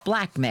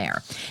black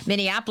mayor.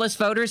 Minneapolis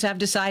voters have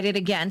decided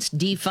against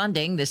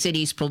defunding the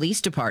city's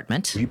police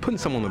department. If you're putting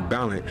someone on the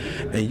ballot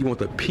and you want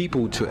the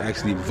people to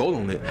actually vote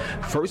on it,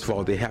 first of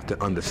all, they have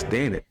to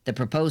understand it. The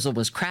proposal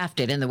was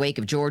crafted in the wake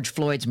of George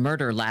Floyd's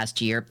murder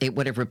last year. It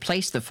would have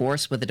replaced the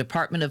force with the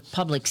Department of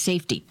Public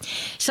Safety.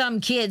 Some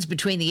kids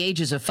between the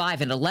ages of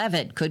 5 and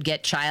 11 could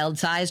get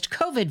child-sized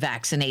COVID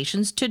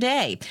vaccinations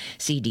today.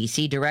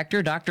 CDC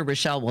Director Dr.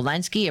 Rochelle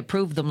Walensky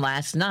approved them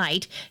last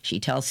night. She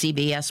tells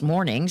CBS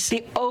Mornings,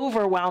 the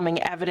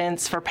overwhelming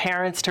evidence for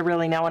parents to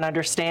really know and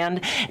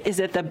understand is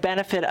that the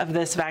benefit of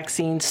this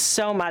vaccine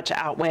so much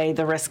outweigh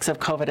the risks of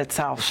COVID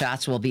itself.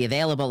 Shots will be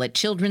available at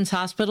children's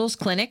hospitals,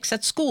 clinics,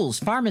 at schools,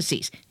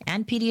 pharmacies,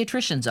 and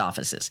pediatricians'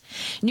 offices.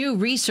 New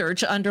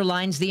research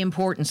underlines the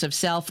importance of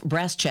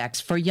self-breast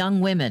checks for young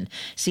women.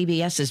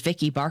 CBS's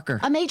Vicki Barker.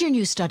 A major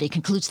new study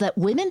concludes that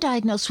women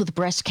diagnosed with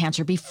breast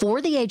cancer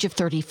before the age of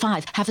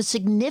 35 have a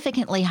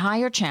significantly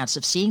higher chance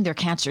of seeing their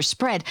cancer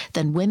spread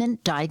than women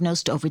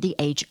diagnosed over the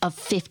age of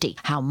 50.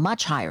 How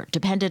much higher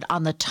depended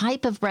on the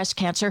type of breast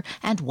cancer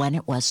and when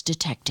it was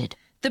detected.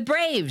 The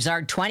Braves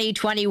are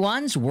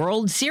 2021's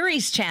World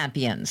Series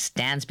champions.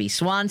 Dansby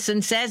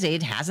Swanson says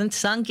it hasn't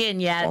sunk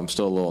in yet. I'm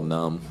still a little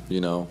numb,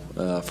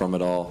 from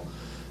it all.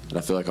 And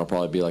I feel like I'll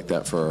probably be like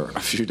that for a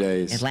few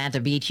days. Atlanta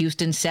beat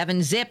Houston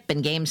 7-0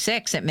 in Game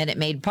 6 at Minute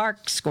Maid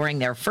Park, scoring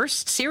their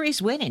first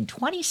series win in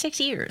 26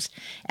 years.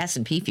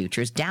 S&P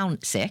futures down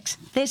 6.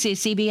 This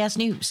is CBS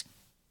News.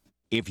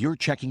 If you're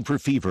checking for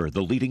fever,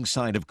 the leading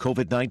sign of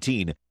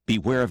COVID-19,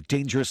 beware of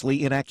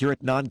dangerously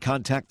inaccurate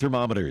non-contact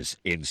thermometers.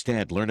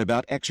 Instead, learn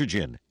about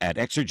Exergen at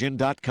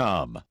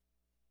Exergen.com.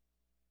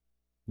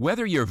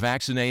 Whether you're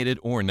vaccinated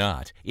or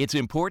not, it's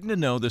important to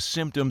know the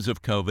symptoms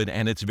of COVID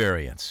and its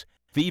variants.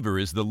 Fever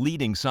is the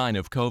leading sign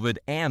of COVID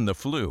and the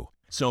flu,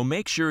 so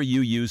make sure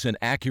you use an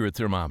accurate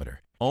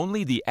thermometer.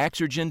 Only the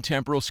Exergen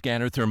Temporal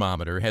Scanner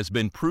Thermometer has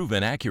been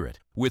proven accurate,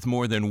 with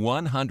more than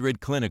 100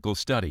 clinical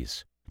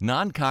studies.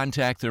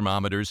 Non-contact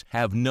thermometers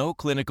have no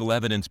clinical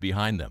evidence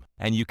behind them,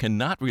 and you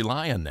cannot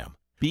rely on them.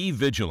 Be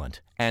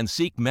vigilant and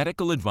seek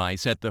medical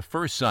advice at the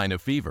first sign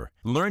of fever.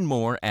 Learn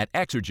more at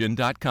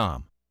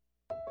Exergen.com.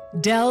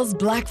 Dell's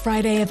Black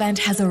Friday event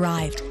has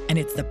arrived, and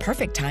it's the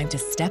perfect time to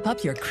step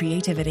up your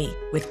creativity.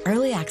 With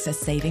early access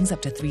savings up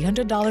to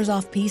 $300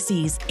 off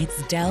PCs,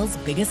 it's Dell's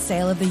biggest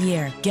sale of the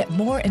year. Get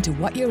more into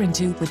what you're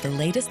into with the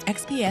latest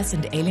XPS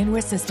and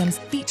Alienware systems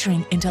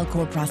featuring Intel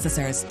Core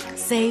processors.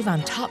 Save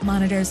on top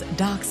monitors,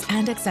 docks,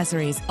 and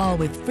accessories, all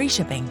with free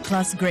shipping,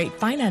 plus great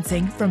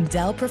financing from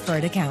Dell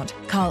Preferred Account.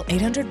 Call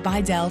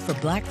 800-BY-DELL for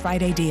Black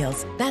Friday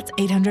deals. That's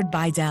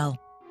 800-BY-DELL.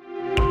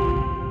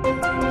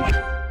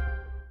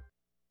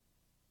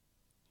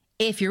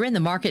 If you're in the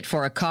market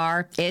for a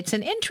car, it's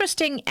an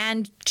interesting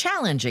and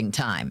challenging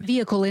time.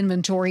 Vehicle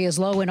inventory is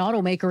low and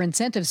automaker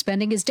incentive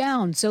spending is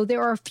down, so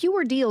there are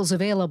fewer deals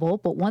available.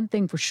 But one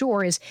thing for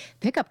sure is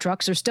pickup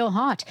trucks are still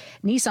hot.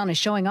 Nissan is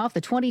showing off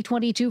the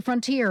 2022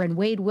 Frontier, and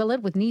Wade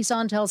Willett with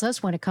Nissan tells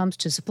us when it comes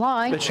to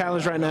supply. The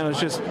challenge right now is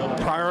just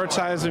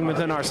prioritizing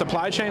within our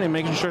supply chain and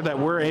making sure that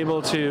we're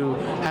able to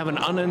have an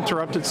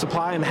uninterrupted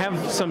supply and have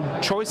some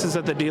choices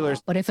at the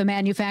dealers. But if a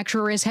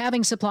manufacturer is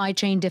having supply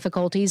chain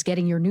difficulties,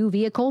 getting your new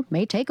vehicle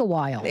may take a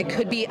while. It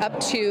could be up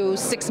to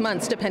 6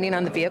 months depending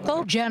on the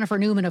vehicle. Jennifer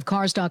Newman of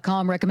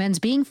Cars.com recommends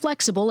being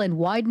flexible and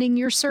widening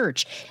your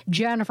search.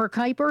 Jennifer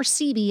Kuiper,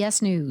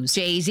 CBS News.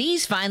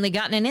 Jay-Z's finally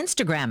gotten an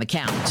Instagram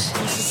account.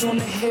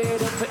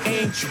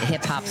 The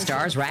hip-hop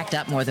star's racked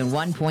up more than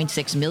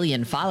 1.6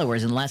 million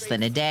followers in less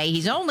than a day.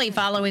 He's only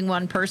following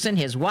one person,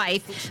 his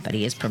wife, but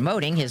he is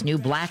promoting his new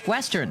black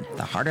Western,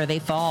 The Harder They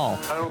Fall.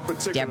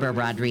 Deborah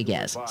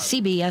Rodriguez,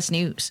 CBS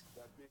News.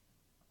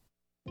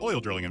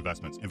 Oil drilling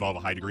investments involve a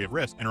high degree of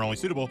risk and are only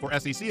suitable for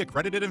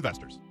SEC-accredited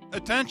investors.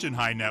 Attention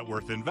high net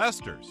worth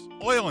investors.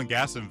 Oil and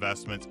gas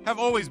investments have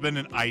always been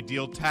an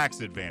ideal tax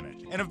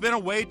advantage and have been a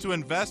way to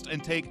invest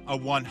and take a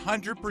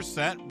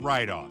 100%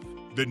 write-off.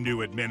 The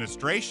new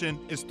administration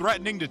is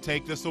threatening to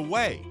take this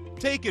away.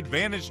 Take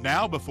advantage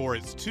now before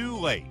it's too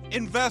late.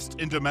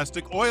 Invest in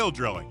domestic oil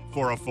drilling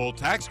for a full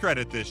tax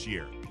credit this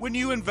year. When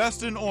you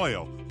invest in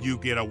oil, you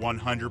get a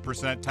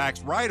 100%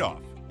 tax write-off.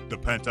 The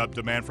pent-up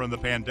demand from the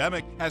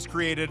pandemic has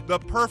created the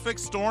perfect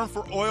storm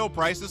for oil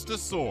prices to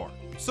soar.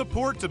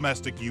 Support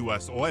domestic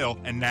U.S. oil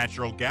and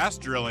natural gas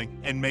drilling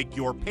and make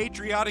your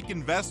patriotic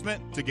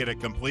investment to get a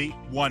complete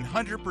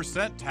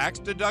 100% tax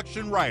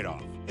deduction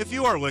write-off. If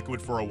you are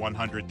liquid for a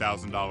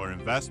 $100,000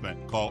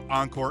 investment, call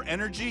Encore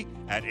Energy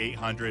at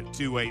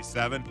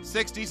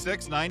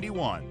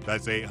 800-287-6691.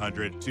 That's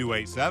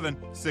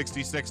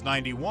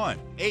 800-287-6691.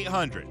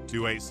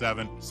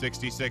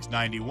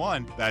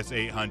 800-287-6691. That's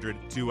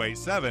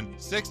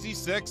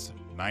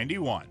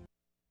 800-287-6691.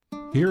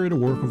 Here at A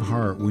Work of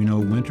Heart, we know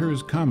winter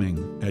is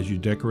coming. As you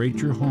decorate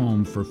your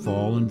home for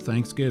fall and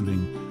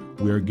Thanksgiving,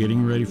 we are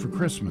getting ready for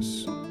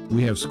Christmas.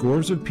 We have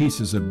scores of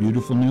pieces of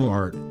beautiful new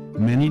art,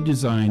 many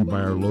designed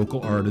by our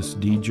local artist,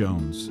 Dee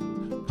Jones.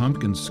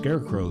 Pumpkins,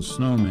 scarecrows,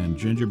 snowmen,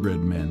 gingerbread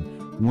men,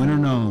 winter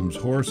gnomes,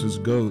 horses,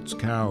 goats,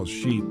 cows,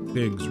 sheep,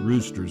 pigs,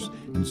 roosters,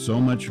 and so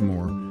much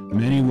more.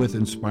 many with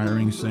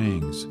inspiring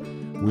sayings.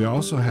 We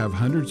also have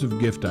hundreds of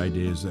gift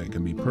ideas that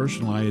can be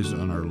personalized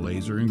on our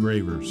laser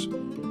engravers.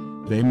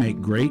 They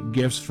make great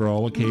gifts for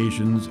all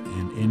occasions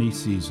and any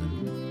season.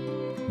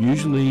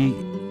 Usually,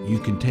 you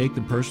can take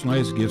the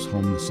personalized gifts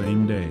home the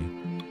same day.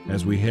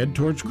 As we head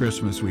towards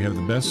Christmas, we have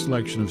the best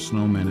selection of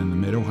snowmen in the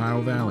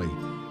Mid-Ohio Valley.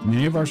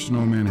 Many of our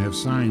snowmen have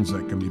signs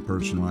that can be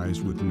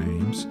personalized with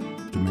names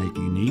to make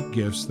unique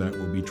gifts that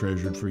will be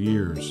treasured for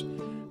years.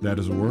 That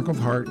is a Work of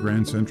Heart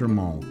Grand Central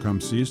Mall. Come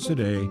see us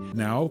today.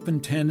 Now open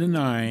 10 to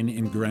 9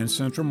 in Grand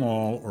Central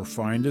Mall, or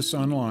find us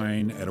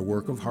online at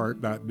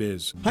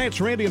aworkofheart.biz. Hi,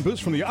 it's Randy and Boots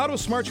from the Auto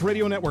Smarts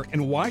Radio Network.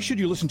 And why should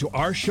you listen to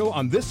our show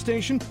on this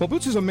station? Well,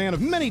 Boots is a man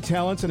of many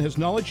talents and has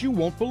knowledge you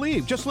won't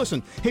believe. Just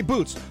listen. Hey,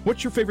 Boots,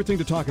 what's your favorite thing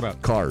to talk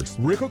about? Cars.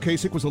 Rick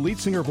Ocasek was the lead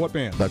singer of what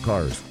band? The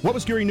Cars. What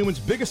was Gary Newman's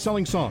biggest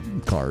selling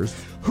song? Cars.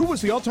 Who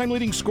was the all-time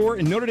leading scorer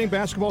in Notre Dame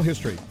basketball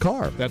history?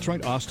 Car. That's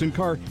right, Austin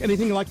Carr.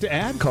 Anything you'd like to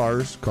add?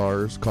 Cars.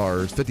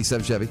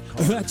 57 Chevy.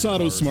 That's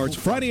Auto Smarts,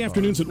 Friday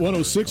afternoons at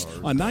 106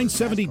 on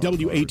 970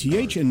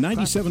 WATH and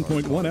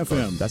 97.1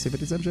 FM. Did I say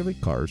 57 Chevy?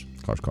 Cars.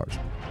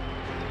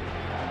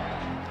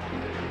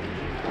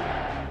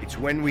 It's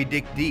when we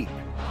dig deep.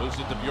 Moves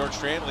it to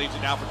Bjorkstrand, leaves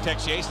it now for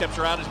Texier, steps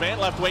around his man,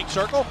 left wing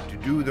circle. To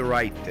do the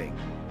right thing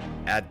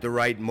at the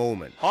right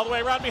moment. All the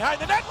way around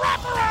behind the net,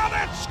 wrap around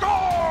and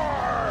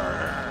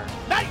score!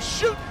 Nice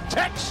shoot,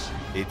 Tex!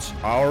 It's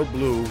our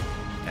blue,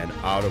 and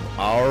out of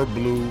our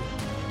blue,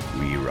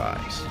 we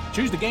rise.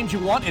 Choose the games you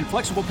want and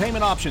flexible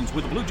payment options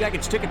with the Blue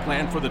Jackets ticket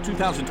plan for the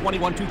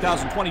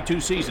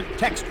 2021-2022 season.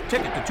 Text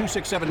ticket to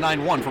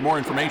 26791 for more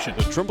information.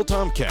 The Trimble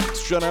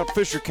Tomcats shut out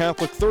Fisher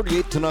Catholic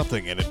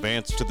 38-0 and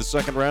advanced to the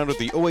second round of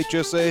the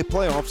OHSA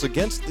playoffs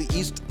against the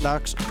East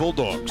Knox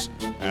Bulldogs.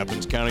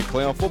 Athens County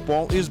playoff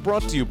football is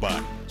brought to you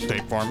by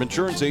State Farm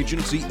Insurance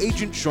Agency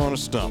agent Shauna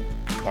Stump,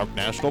 Park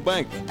National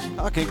Bank,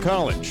 Hocking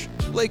College,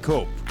 Lake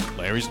Hope,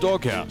 Larry's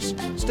Doghouse,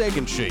 Steak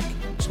and Shake,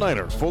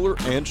 Snyder, Fuller,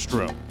 and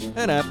Stroh,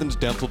 and Athens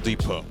Dental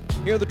Depot.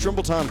 Hear the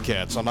Trimble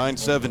Tomcats on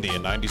 970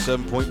 and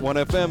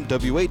 97.1 FM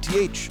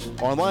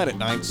WATH, online at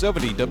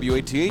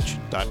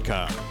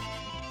 970wath.com.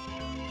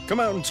 Come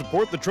out and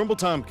support the Trimble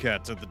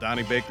Tomcats at the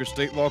Donnie Baker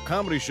State Law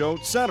Comedy Show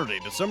Saturday,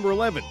 December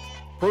 11th.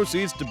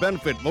 Proceeds to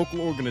benefit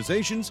local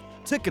organizations.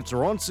 Tickets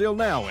are on sale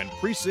now and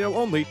pre-sale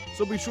only,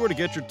 so be sure to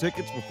get your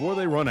tickets before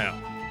they run out.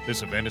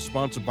 This event is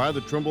sponsored by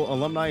the Trimble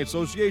Alumni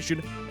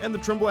Association and the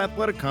Trimble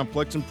Athletic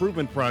Complex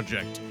Improvement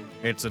Project.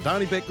 It's the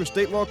Donnie Baker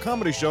State Law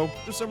Comedy Show,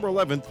 December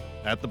 11th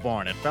at the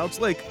Barn at Fouts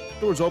Lake.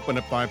 Doors open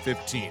at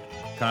 5:15.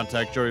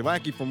 Contact Jerry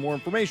Lackey for more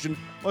information.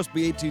 Must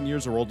be 18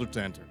 years or older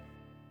to enter.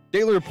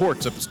 Daily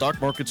reports at the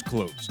stock market's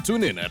close.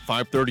 Tune in at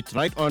 5:30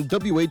 tonight on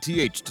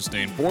WATH to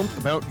stay informed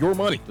about your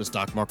money. The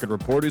stock market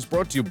report is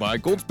brought to you by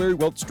Goldsberry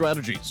Wealth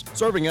Strategies,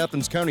 serving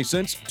Athens County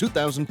since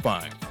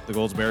 2005. The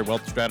Goldsberry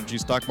Wealth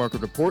Strategies stock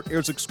market report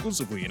airs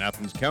exclusively in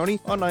Athens County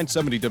on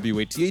 970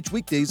 WATH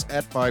weekdays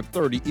at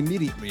 5:30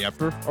 immediately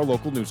after our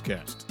local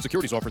newscast.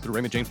 Securities offered through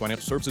Raymond James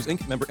Financial Services,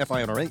 Inc., member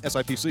FINRA,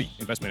 SIPC.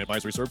 Investment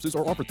advisory services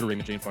are offered through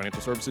Raymond James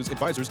Financial Services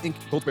Advisors, Inc.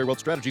 Goldsberry Wealth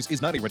Strategies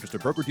is not a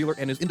registered broker-dealer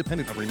and is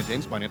independent of Raymond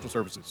James Financial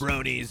Services.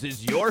 Bronies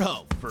is your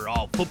home for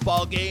all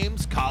football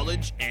games,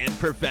 college and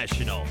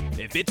professional.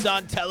 If it's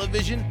on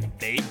television,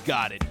 they've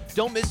got it.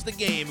 Don't miss the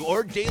game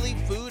or daily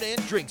food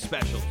and drink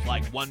specials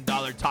like $1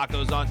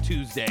 tacos on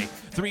Tuesday,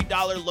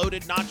 $3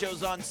 loaded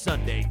nachos on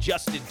Sunday,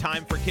 just in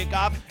time for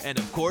kickoff, and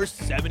of course,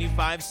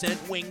 75-cent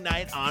wing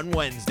night on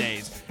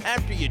Wednesdays.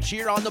 After you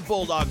cheer on the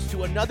Bulldogs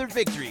to another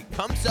victory,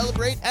 come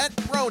celebrate at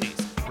Bronies.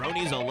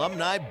 Bronies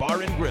Alumni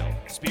Bar and Grill.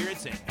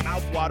 Spirits and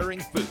mouth-watering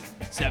food.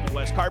 7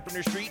 West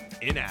Carpenter Street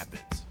in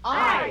Athens.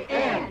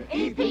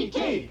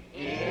 INEPT,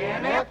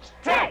 Inept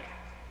Tech.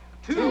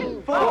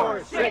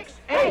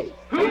 2468,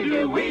 who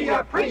do we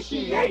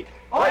appreciate?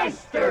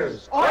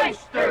 Oysters,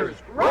 oysters,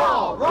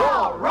 raw,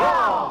 raw,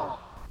 raw.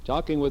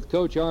 Talking with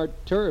Coach Art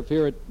Turf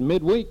here at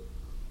midweek.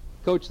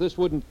 Coach, this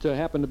wouldn't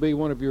happen to be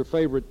one of your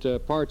favorite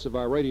parts of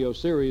our radio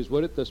series,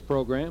 would it, this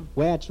program?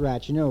 Well, that's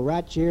right. You know,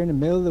 right here in the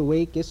middle of the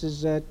week, this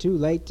is too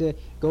late to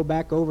go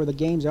back over the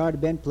games that already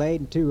been played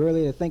and too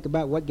early to think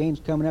about what game's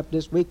coming up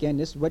this weekend.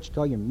 This is what you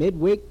call your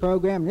midweek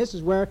program. And this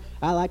is where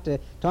I like to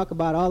talk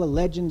about all the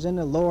legends and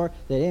the lore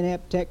that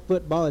Inept Tech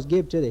football has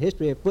given to the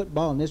history of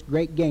football in this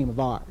great game of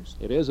ours.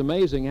 It is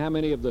amazing how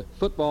many of the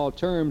football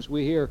terms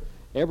we hear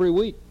every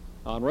week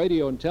on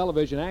radio and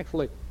television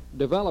actually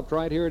developed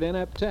right here at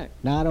Inept Tech.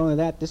 Not only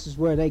that, this is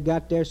where they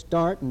got their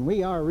start, and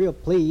we are real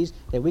pleased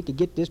that we could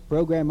get this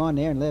program on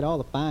there and let all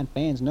the fine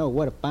fans know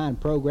what a fine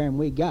program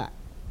we got.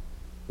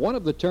 One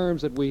of the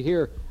terms that we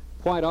hear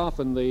quite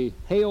often, the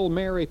Hail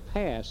Mary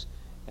pass,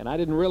 and I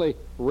didn't really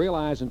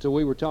realize until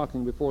we were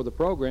talking before the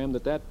program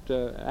that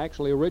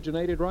actually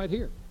originated right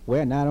here.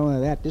 Well, not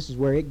only that, this is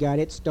where it got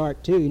its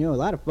start, too. You know, a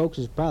lot of folks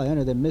is probably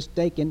under the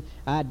mistaken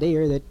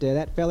idea that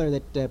that feller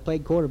that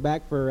played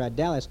quarterback for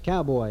Dallas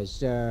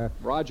Cowboys.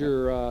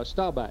 Roger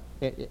Staubach.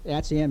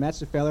 That's him. That's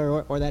the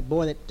feller, or that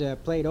boy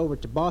that played over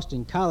to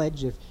Boston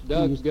College.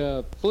 Doug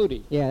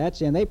Flutie. Yeah, that's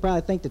him. They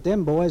probably think that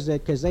them boys,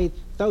 because they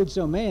throwed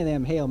so many of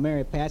them Hail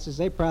Mary passes,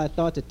 they probably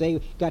thought that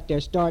they got their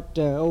start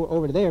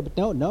over there. But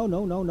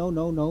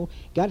no.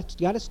 Got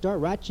to start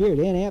right here at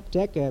NF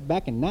Tech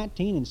back in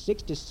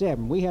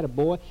 1967. We had a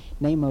boy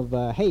named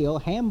of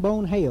Hale,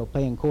 Hambone Hale,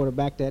 playing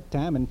quarterback that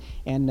time,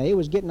 and it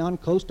was getting on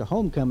close to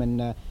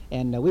homecoming.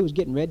 And we was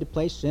getting ready to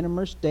play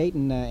Cinnamon State,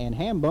 and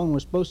Hambone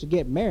was supposed to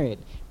get married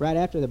right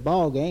after the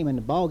ball game, and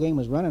the ball game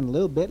was running a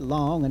little bit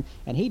long,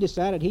 and he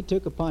decided, he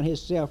took upon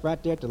himself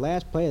right there at the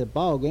last play of the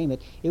ball game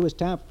that it was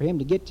time for him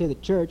to get to the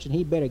church, and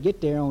he better get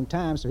there on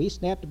time. So he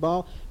snapped the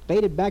ball,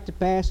 faded back to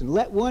pass, and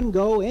let one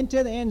go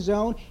into the end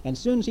zone. And as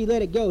soon as he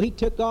let it go, he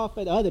took off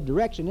the other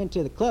direction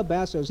into the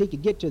clubhouse so as he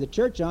could get to the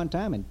church on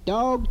time. And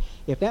dogged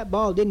if that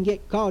ball didn't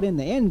get caught in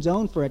the end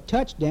zone for a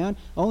touchdown,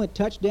 only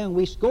touchdown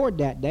we scored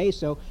that day.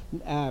 So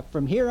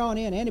from here on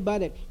in,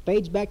 anybody that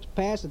fades back to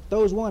pass and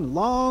throws one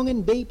long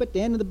and deep at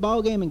the end of the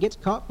ball game and gets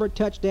caught for a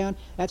touchdown,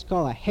 that's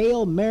called a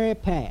Hail Mary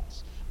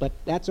pass. But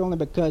that's only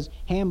because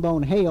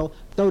Hambone Hale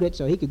throwed it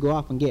so he could go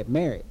off and get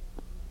married.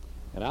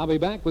 And I'll be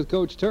back with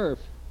Coach Turf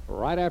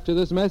right after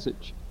this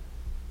message.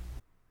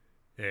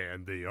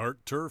 And the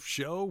Art Turf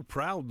Show,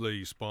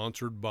 proudly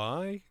sponsored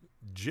by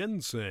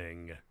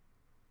Ginseng.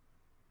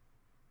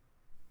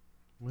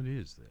 What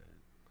is that?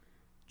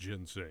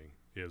 Ginseng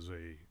is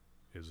a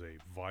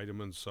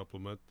vitamin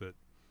supplement that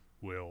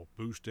will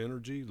boost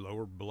energy,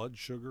 lower blood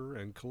sugar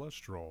and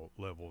cholesterol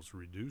levels,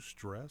 reduce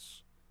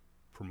stress,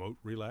 promote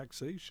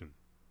relaxation.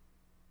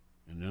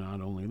 And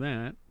not only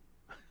that,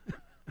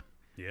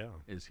 yeah,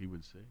 as he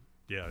would say.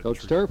 Yeah,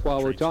 Coach Turf,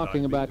 while we're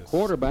talking about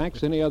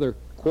quarterbacks, any other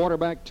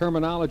quarterback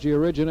terminology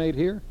originate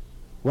here?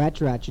 Well,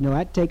 that's right. You know,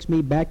 that takes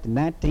me back to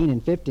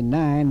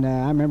 1959.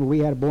 I remember we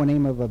had a boy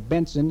named of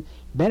Benson,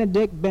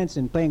 Benedict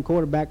Benson, playing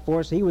quarterback for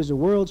us. He was the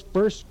world's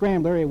first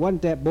scrambler. It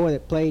wasn't that boy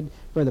that played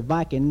for the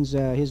Vikings.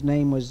 His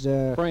name was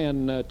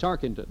Fran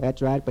Tarkenton.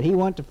 That's right. But he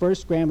wasn't the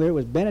first scrambler. It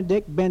was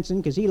Benedict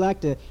Benson, because he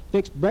liked to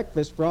fix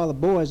breakfast for all the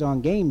boys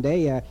on game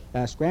day,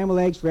 scramble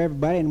eggs for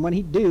everybody. And when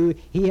he'd do,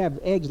 he'd have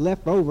eggs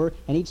left over,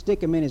 and he'd stick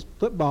them in his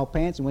football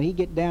pants. And when he'd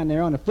get down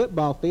there on the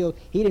football field,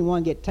 he didn't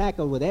want to get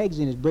tackled with eggs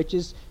in his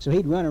britches, so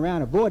he'd run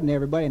around avoiding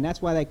everybody, and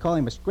that's why they call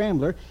him a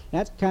scrambler. And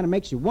that kind of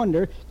makes you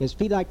wonder, because if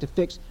he'd like to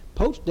fix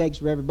poached eggs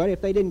for everybody,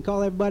 if they didn't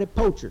call everybody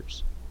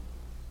poachers.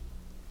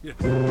 Be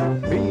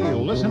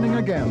listening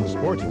again,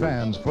 sports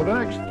fans, for the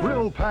next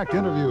thrill-packed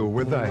interview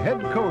with the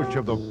head coach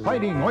of the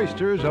Fighting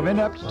Oysters of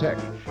Inept Tech,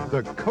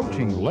 the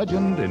coaching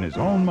legend in his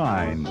own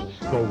mind,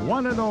 the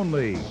one and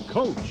only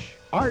Coach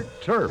Art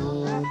Turf.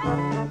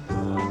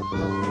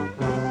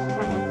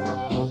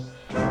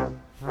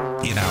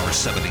 In our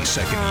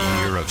 72nd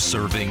year of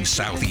serving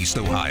Southeast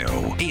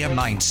Ohio, AM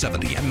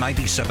 970 and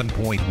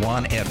 97.1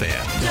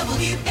 FM.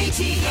 WATH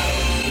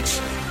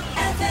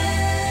FM.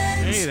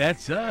 Hey,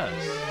 that's us.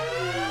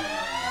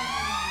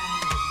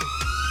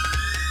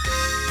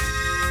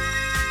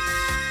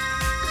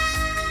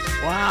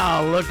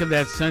 Wow, look at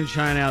that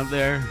sunshine out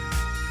there.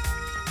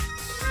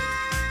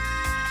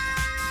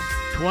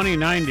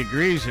 29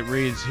 degrees it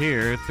reads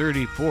here,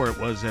 34 it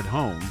was at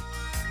home.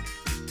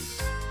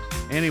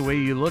 Any way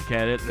you look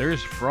at it,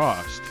 there's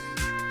frost.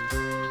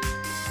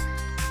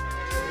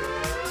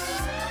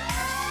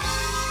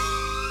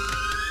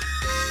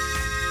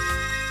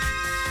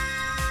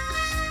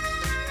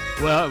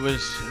 Well, it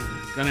was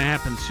going to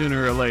happen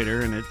sooner or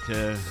later, and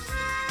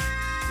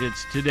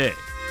it's today.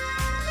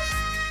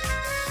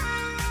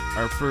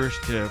 Our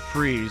first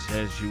freeze,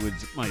 as you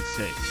might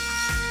say.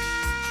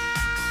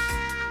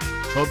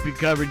 Hope you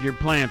covered your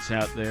plants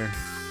out there.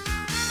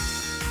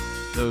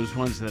 Those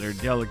ones that are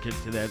delicate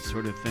to that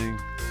sort of thing.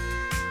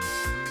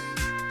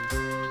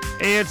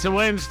 Hey, it's a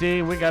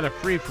Wednesday. We got a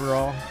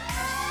free-for-all.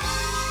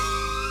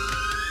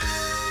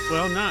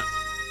 Well, not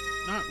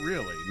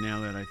really,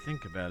 now that I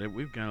think about it.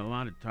 We've got a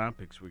lot of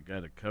topics we've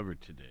got to cover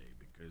today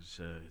because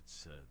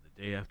it's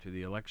the day after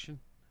the election.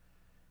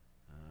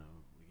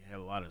 We had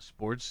a lot of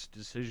sports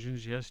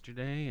decisions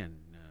yesterday, and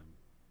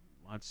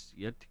lots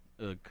yet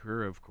to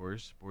occur, of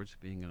course, sports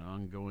being an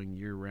ongoing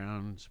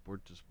year-round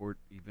sport-to-sport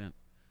event.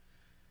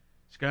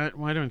 Scott,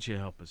 why don't you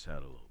help us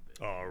out a little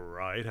bit? All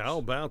right. How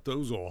about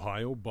those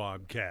Ohio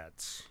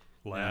Bobcats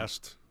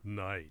last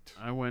night?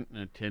 I went and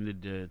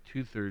attended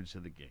 2/3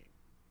 of the game.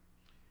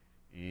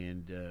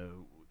 And,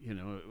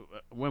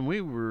 when we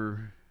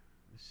were,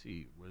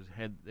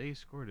 had they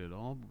scored it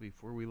all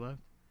before we left?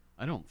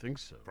 I don't think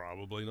so.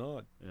 Probably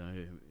not.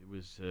 It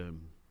was, oh,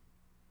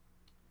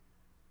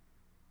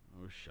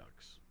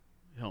 shucks.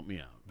 Help me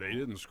out. They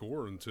didn't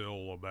score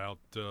until about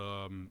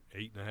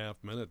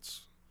 8.5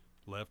 minutes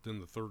left in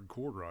the third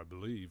quarter, I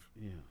believe.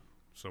 Yeah.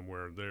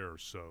 Somewhere there.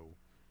 So,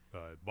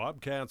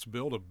 Bobcats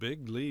built a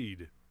big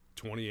lead,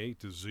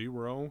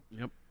 28-0.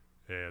 Yep.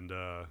 And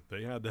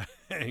they had to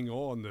hang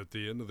on at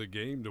the end of the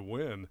game to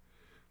win.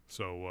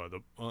 So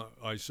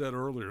I said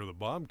earlier, the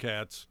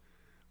Bobcats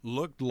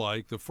looked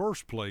like the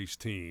first-place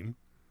team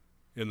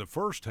in the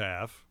first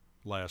half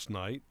last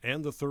night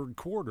and the third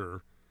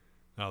quarter.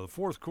 Now, the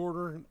fourth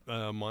quarter,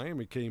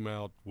 Miami came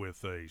out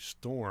with a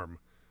storm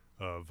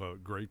of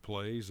great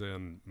plays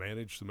and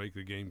managed to make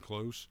the game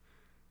close.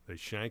 They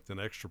shanked an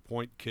extra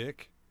point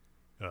kick.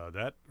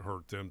 That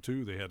hurt them,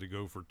 too. They had to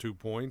go for 2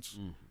 points,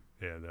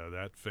 and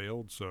that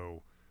failed.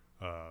 So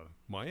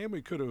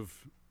Miami could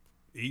have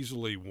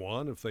easily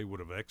won if they would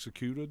have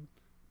executed,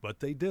 but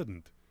they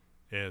didn't.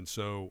 And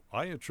so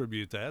I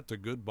attribute that to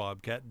good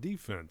Bobcat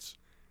defense.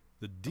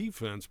 The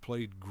defense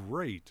played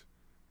great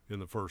in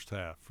the first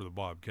half for the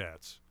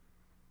Bobcats.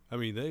 I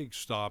mean, they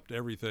stopped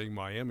everything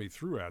Miami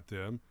threw at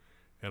them,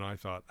 and I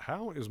thought,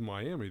 how is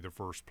Miami the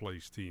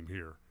first-place team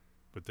here?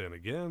 But then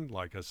again,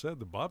 like I said,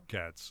 the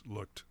Bobcats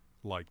looked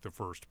like the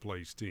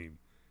first-place team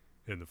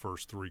in the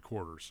first 3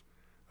 quarters.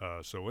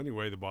 So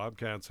anyway, the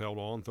Bobcats held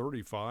on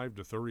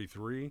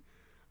 35-33.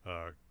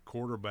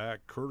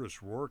 Quarterback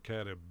Curtis Rourke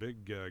had a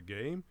big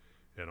game,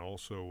 and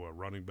also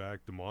running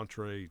back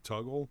DeMontre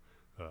Tuggle.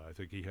 I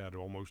think he had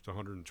almost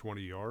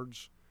 120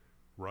 yards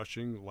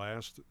rushing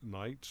last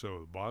night. So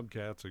the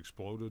Bobcats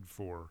exploded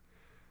for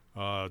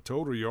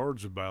total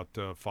yards about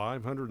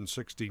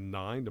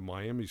 569 to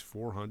Miami's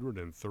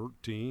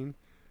 413.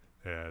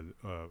 And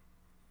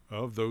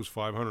of those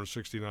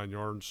 569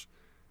 yards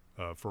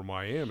for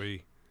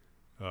Miami,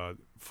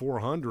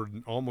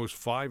 400, almost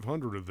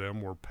 500 of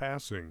them were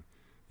passing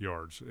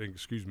yards.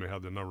 Excuse me, I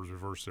had the numbers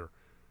reversed there.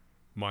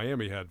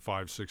 Miami had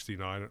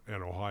 569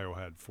 and Ohio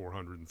had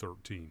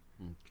 413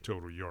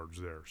 total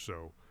yards there.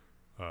 So,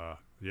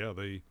 yeah,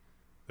 they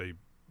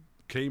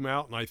came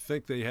out, and I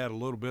think they had a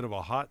little bit of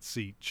a hot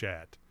seat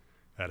chat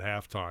at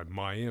halftime.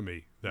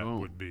 Miami, that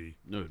would be.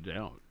 No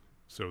doubt.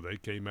 So they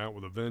came out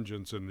with a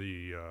vengeance in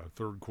the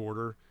third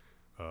quarter,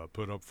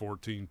 put up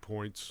 14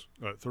 points,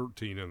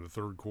 13 in the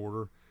third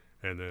quarter,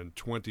 and then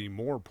 20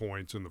 more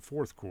points in the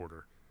fourth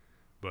quarter.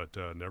 But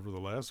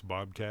nevertheless,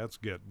 Bobcats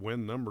get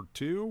win number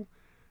 2.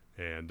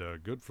 And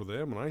good for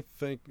them. And I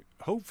think,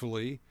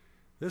 hopefully,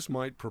 this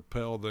might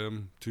propel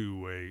them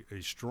to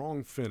a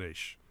strong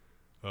finish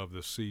of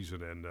the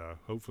season. And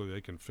hopefully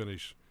they can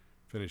finish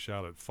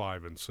out at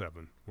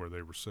 5-7, where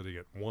they were sitting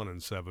at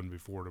 1-7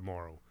 before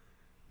tomorrow.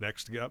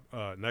 Next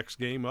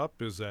game up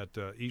is at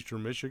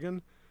Eastern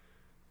Michigan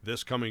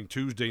this coming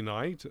Tuesday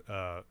night.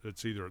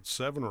 It's either at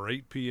 7 or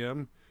 8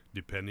 p.m.,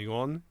 depending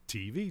on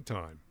TV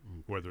time,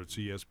 whether it's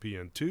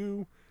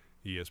ESPN2,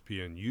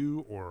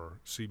 ESPNU,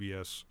 or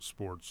CBS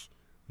Sports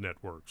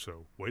Network.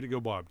 So, way to go,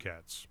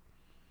 Bobcats.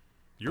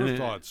 Your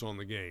thoughts on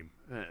the game?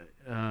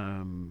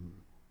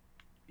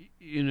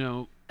 You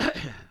know,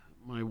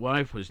 my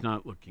wife was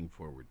not looking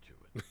forward to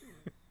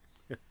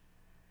it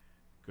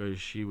because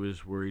she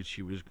was worried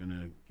she was going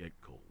to get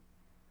cold.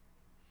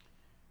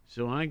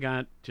 So I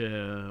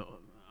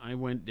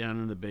went down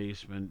in the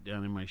basement,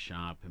 down in my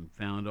shop, and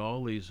found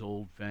all these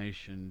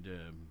old-fashioned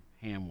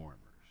hand warmers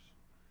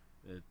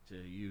that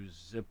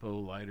use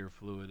Zippo lighter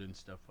fluid and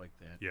stuff like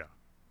that. Yeah.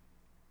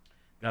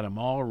 Got them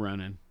all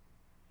running.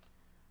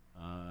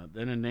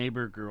 Then a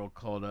neighbor girl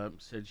called up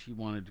and said she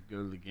wanted to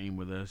go to the game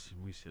with us,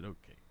 and we said,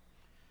 okay.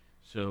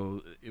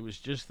 So it was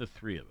just the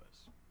 3 of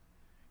us.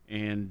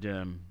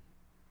 And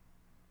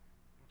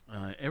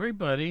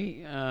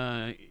everybody,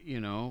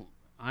 you know,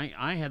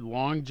 I had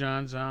long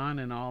johns on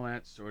and all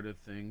that sort of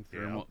thing,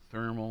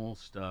 thermal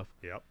stuff.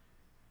 Yep.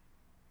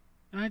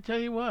 And I tell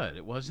you what,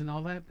 it wasn't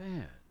all that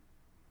bad.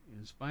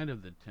 In spite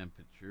of the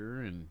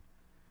temperature and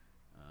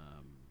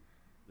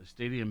the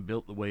stadium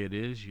built the way it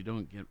is, you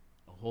don't get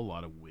a whole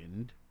lot of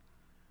wind.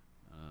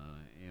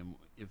 And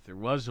if there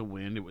was a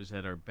wind, it was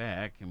at our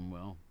back, and,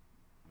 well,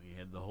 we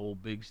had the whole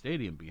big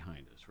stadium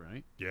behind us,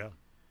 right? Yeah.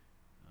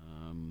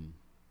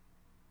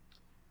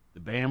 The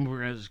band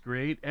was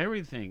great.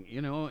 Everything,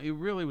 you know, it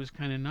really was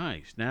kind of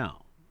nice.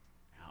 Now,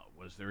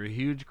 was there a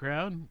huge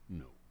crowd?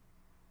 No.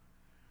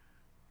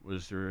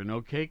 Was there an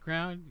okay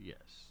crowd? Yes.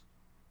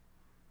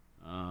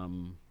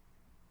 I'm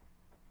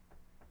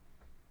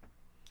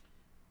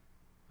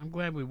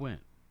glad we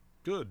went.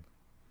 Good.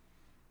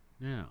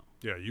 Yeah.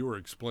 Yeah, you were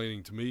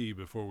explaining to me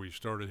before we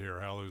started here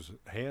how those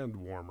hand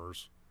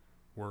warmers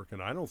work,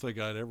 and I don't think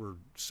I'd ever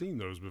seen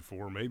those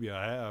before. Maybe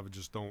I have,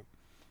 just don't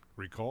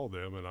recall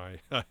them, and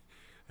I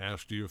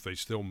asked you if they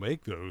still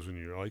make those, and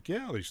you're like,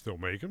 yeah, they still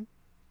make them.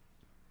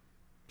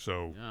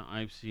 So yeah,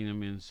 I've seen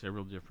them in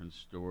several different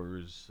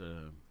stores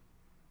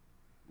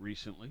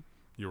recently.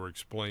 You were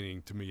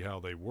explaining to me how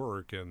they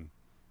work, and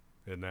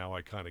now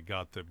I kind of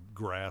got the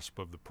grasp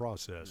of the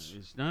process.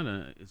 It's not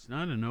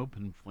an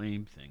open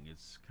flame thing.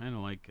 It's kind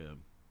of like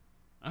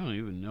I don't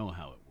even know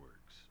how it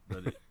works,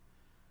 but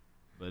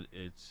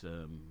it's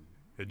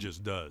it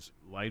just does.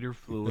 Lighter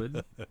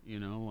fluid, you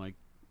know, like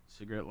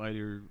cigarette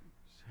lighters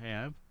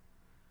have.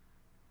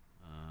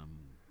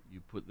 You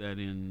put that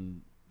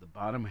in the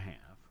bottom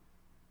half,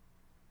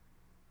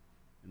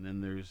 and then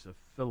there's a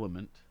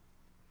filament,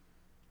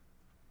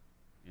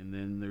 and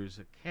then there's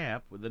a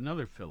cap with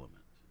another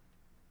filament.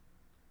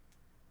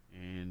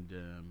 And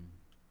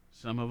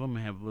some of them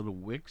have little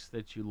wicks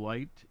that you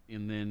light,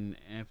 and then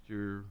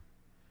after,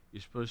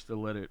 you're supposed to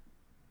let it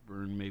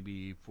burn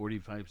maybe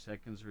 45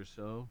 seconds or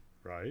so.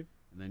 Right.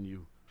 And then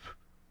you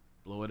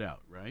blow it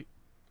out, right?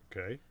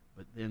 Okay.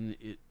 But then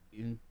it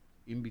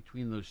in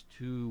between those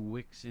 2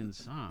 wicks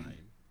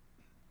inside,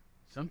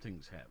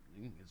 something's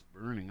happening. It's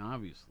burning,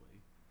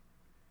 obviously,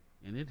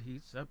 and it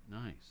heats up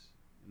nice.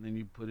 And then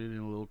you put it in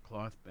a little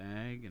cloth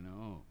bag, and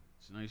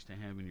it's nice to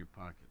have in your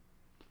pocket.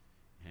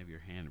 Have your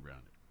hand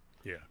around it.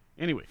 Yeah.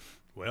 Anyway.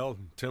 Well,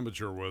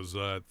 temperature was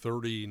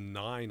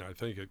 39, I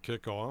think, at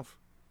kickoff,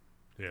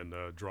 and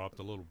dropped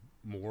a little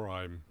more,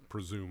 I'm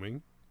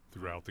presuming,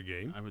 throughout the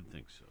game. I would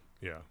think so.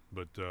 Yeah,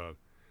 but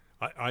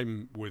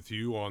I'm with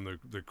you on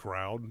the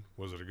crowd.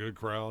 Was it a good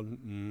crowd?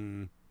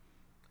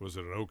 Was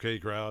it an okay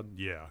crowd?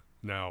 Yeah.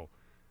 Now,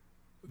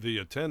 the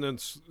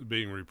attendance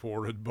being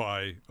reported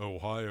by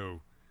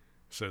Ohio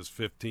says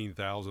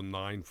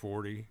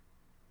 15,940.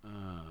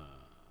 I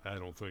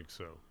don't think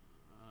so.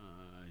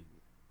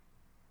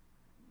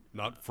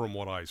 Not from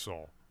what I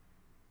saw.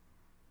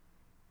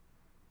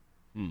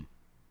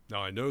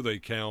 Now, I know they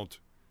count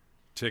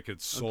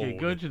tickets sold. Okay,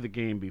 go to the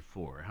game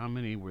before. How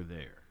many were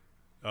there?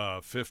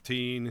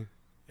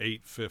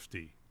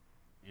 15,850.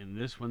 And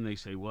this one they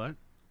say what?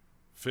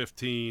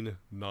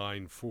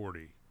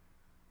 15,940.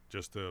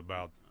 Just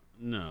about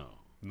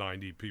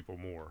 90 people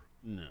more.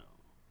 No.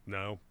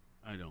 No?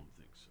 I don't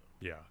think so.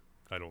 Yeah,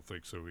 I don't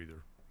think so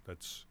either.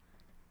 That's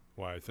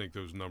why I think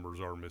those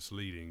numbers are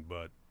misleading,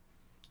 but...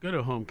 Go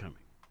to homecoming.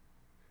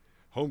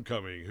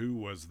 Homecoming, who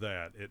was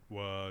that? It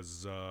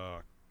was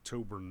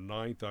October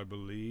 9th, I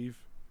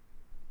believe.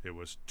 It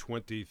was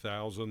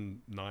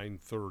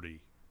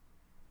 20,930.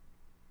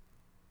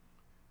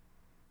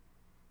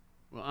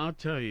 Well, I'll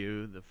tell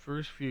you, the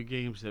first few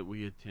games that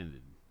we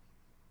attended,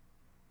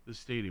 the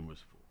stadium was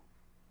full.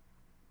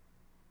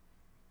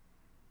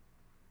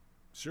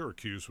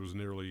 Syracuse was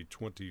nearly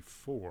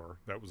 24.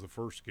 That was the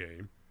first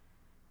game.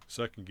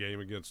 Second game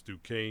against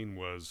Duquesne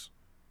was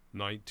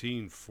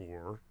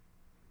 19-4.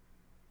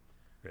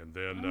 And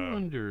then... I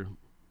wonder...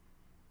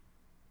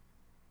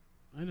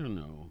 I don't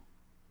know.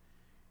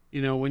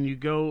 You know, when you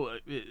go...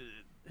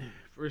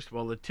 first of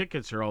all, the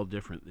tickets are all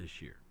different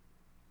this year.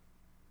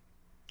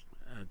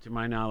 To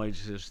my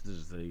knowledge, this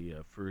is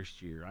the first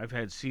year. I've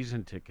had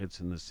season tickets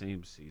in the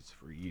same seats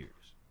for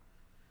years.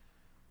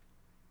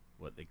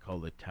 What they call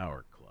the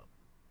Tower Club.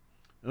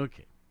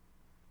 Okay.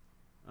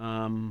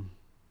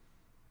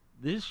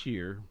 This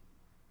year,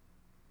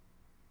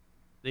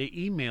 they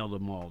emailed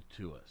them all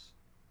to us.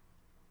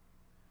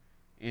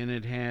 And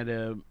it had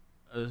a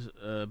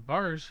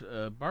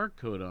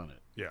barcode on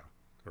it. Yeah,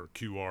 or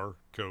QR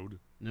code.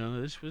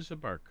 No, this was a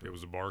barcode. It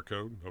was a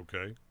barcode,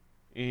 okay.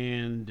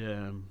 And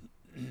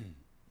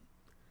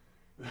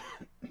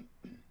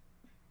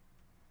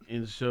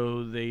and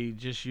so they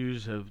just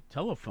use a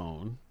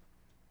telephone,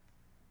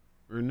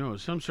 or no,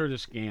 some sort of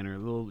scanner, a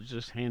little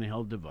just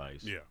handheld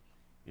device. Yeah.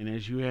 And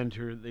as you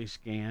enter, they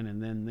scan,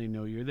 and then they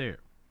know you're there.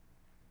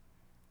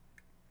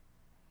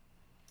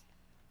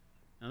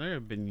 Now, there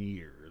have been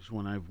years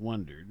when I've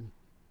wondered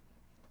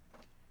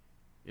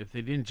if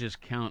they didn't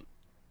just count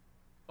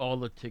all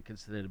the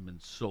tickets that have been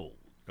sold.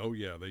 Oh,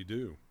 yeah, they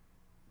do.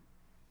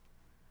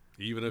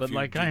 Even if but you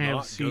like do I have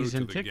not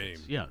season go to the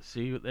tickets. game. Yeah,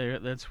 see, there,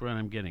 that's what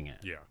I'm getting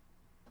at. Yeah.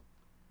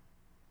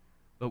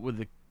 But with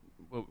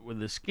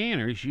the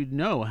scanners, you'd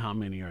know how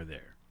many are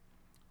there.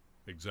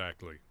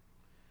 Exactly.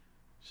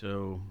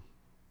 So,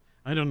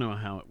 I don't know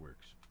how it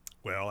works.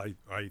 Well,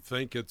 I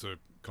think it's a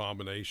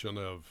combination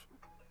of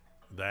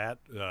that.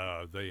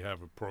 They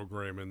have a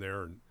program in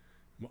there, and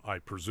I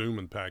presume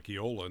in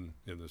Paciolan,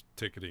 in the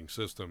ticketing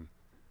system,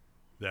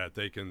 that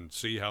they can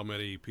see how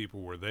many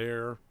people were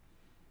there.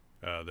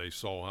 They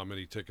saw how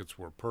many tickets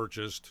were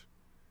purchased,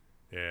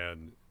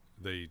 and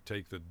they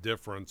take the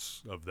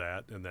difference of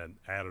that and then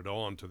add it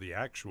on to the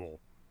actual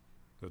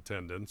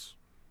attendance.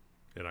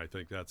 And I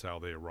think that's how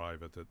they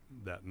arrive at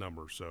that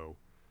number. So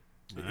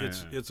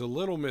it's a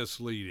little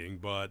misleading,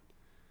 but,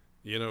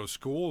 you know,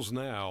 schools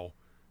now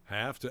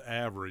have to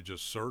average a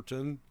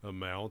certain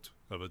amount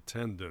of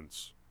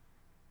attendance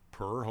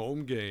per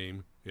home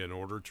game in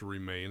order to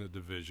remain a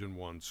Division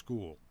I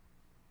school.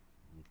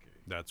 Okay.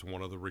 That's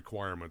one of the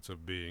requirements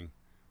of being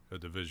a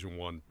Division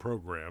I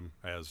program,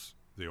 as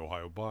the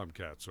Ohio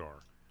Bobcats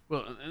are.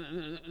 Well,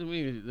 let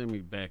me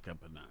back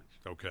up a notch.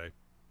 Okay.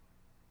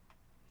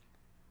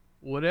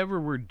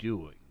 Whatever we're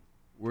doing,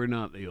 we're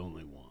not the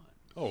only one.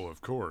 Oh,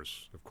 of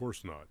course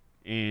not.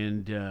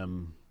 And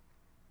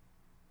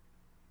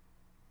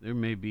there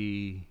may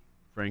be,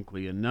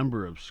 frankly, a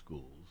number of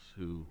schools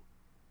who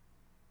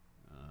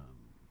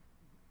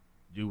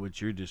do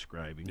what you're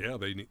describing. Yeah,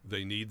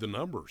 they need the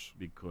numbers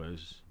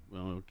because,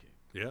 well, okay.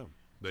 Yeah.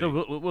 So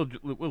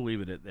we'll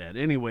leave it at that.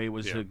 Anyway, it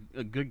was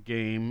a good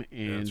game,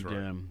 and that's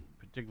right.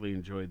 Particularly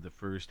enjoyed the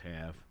first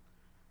half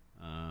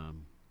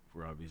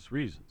for obvious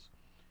reasons.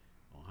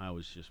 Ohio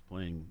was just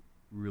playing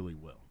really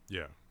well.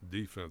 Yeah,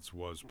 defense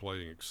was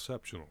playing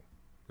exceptional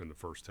in the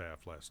first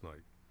half last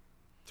night.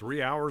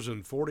 3 hours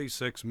and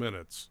 46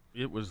 minutes.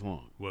 It was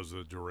long. Was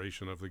the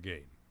duration of the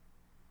game.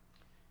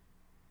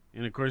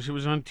 And, of course, it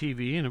was on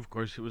TV, and, of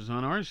course, it was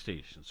on our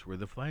stations. We're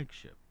the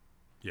flagship.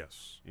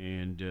 Yes.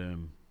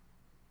 And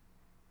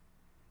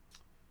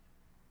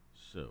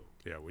so.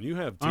 Yeah, when you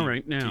have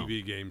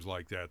TV games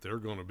like that, they're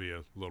going to be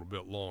a little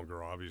bit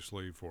longer,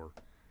 obviously, for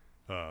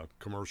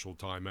commercial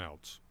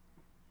timeouts.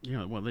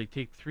 Yeah, well, they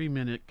take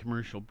 3-minute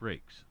commercial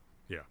breaks.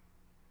 Yeah.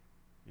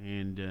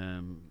 And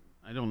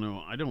I don't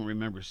know. I don't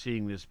remember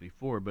seeing this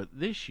before, but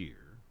this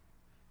year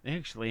they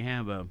actually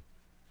have a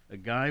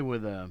guy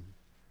with a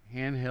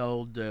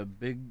handheld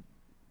big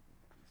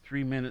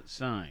 3-minute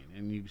sign,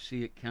 and you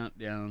see it count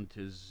down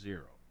to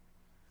 0.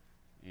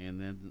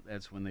 And then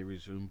that's when they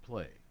resume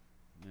play.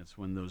 That's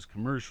when those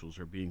commercials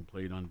are being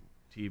played on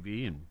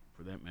TV and,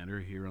 for that matter,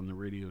 here on the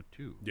radio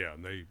too. Yeah,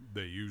 and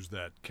they use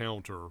that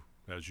counter,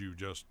 as you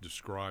just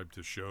described,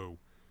 to show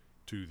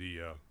to the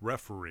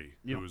referee,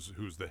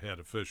 who's the head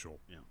official,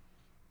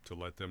 to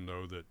let them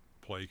know that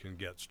play can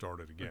get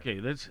started again.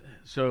 Okay,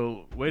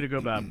 so way to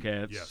go,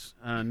 Bobcats. Yes.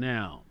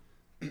 Now,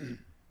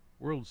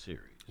 World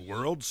Series.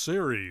 World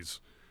Series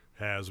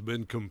has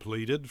been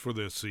completed for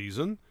this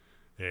season,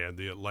 and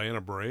the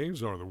Atlanta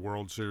Braves are the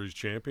World Series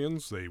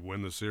champions. They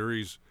win the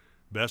series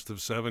best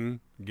of 7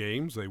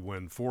 games. They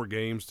win 4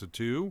 games to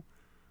 2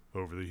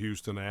 over the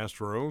Houston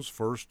Astros.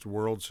 First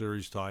World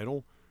Series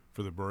title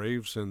for the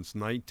Braves since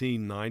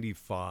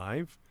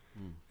 1995.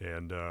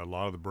 And a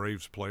lot of the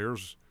Braves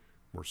players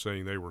were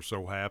saying they were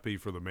so happy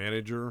for the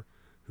manager,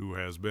 who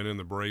has been in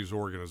the Braves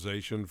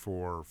organization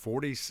for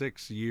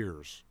 46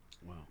 years.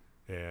 Wow.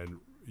 And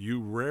you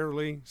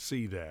rarely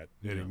see that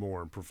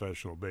anymore in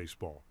professional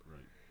baseball.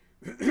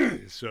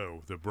 Right.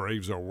 So the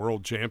Braves are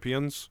world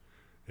champions,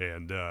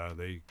 and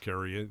they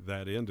carry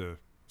that into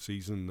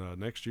season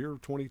next year,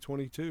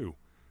 2022.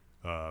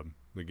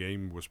 The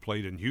game was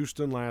played in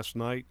Houston last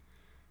night.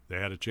 They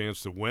had a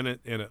chance to win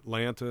it in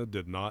Atlanta,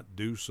 did not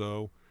do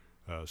so.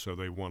 So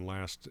they won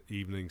last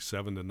evening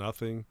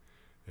 7-0.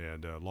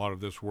 And a lot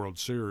of this World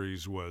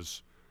Series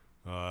was,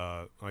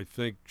 I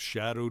think,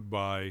 shadowed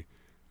by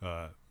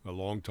a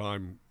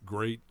longtime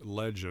great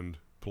legend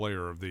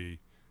player of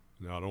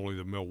not only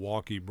the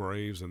Milwaukee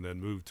Braves and then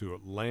moved to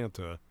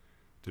Atlanta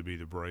to be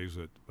the Braves,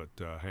 but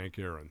Hank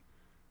Aaron,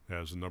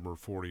 as number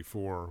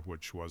 44,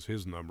 which was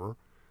his number,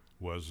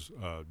 was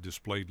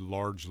displayed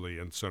largely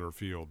in center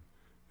field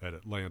at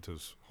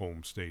Atlanta's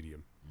home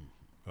stadium.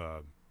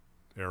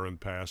 Aaron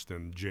passed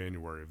in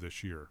January of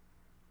this year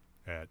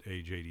at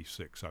age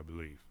 86, I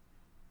believe.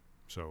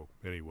 So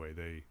anyway,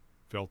 they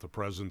felt the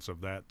presence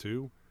of that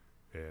too,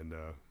 and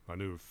I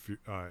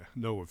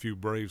know a few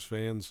Braves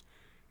fans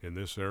in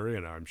this area,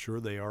 and I'm sure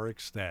they are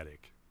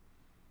ecstatic.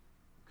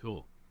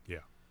 Cool.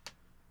 Yeah.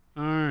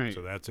 All right.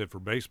 So that's it for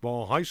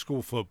baseball. High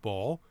school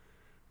football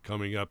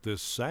coming up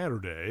this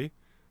Saturday.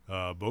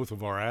 Both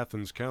of our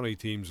Athens County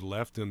teams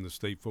left in the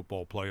state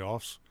football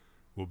playoffs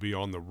will be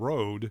on the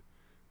road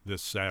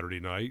this Saturday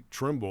night.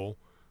 Trimble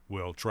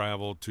will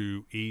travel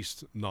to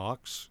East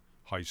Knox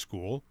High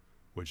School,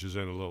 which is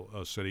in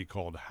a city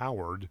called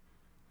Howard.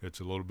 It's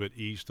a little bit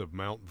east of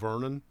Mount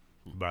Vernon,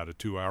 about a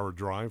 2-hour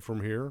drive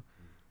from here.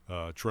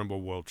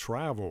 Trimble will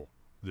travel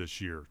this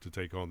year to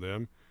take on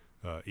them.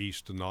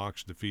 East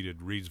Knox defeated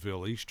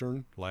Reedsville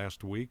Eastern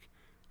last week.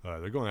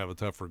 They're going to have a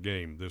tougher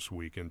game this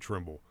week in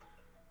Trimble.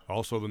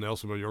 Also, the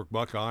Nelsonville York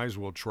Buckeyes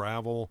will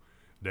travel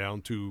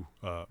down to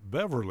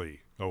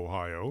Beverly,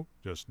 Ohio,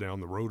 just down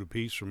the road a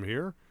piece from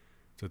here,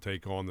 to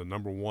take on the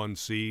number 1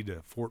 seed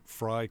Fort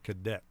Fry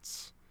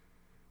Cadets.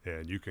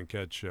 And you can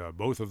catch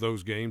both of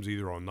those games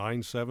either on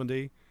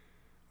 970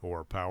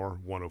 or Power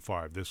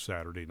 105 this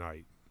Saturday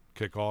night.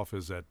 Kickoff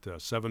is at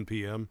 7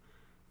 p.m.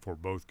 for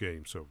both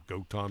games. So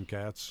go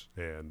Tomcats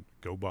and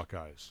go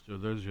Buckeyes. So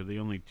those are the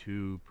only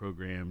 2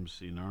 programs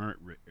in our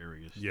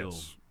area still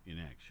Yes. in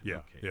action.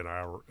 Yeah, Okay. in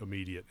our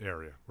immediate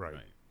area, right.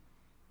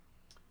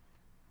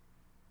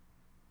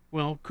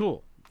 Well,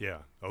 cool. Yeah.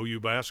 OU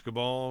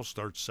basketball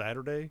starts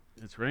Saturday.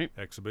 That's right.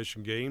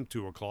 Exhibition game,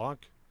 2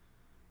 o'clock.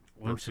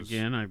 Once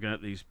again, I've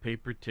got these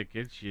paper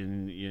tickets,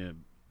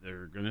 and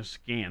they're going to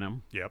scan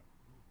them. Yep.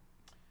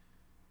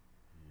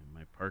 And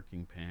my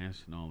parking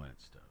pass and all that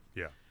stuff.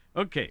 Yeah.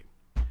 Okay.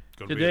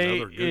 Gonna Today be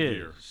another good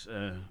year.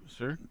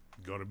 Sir?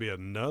 Going to be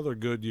another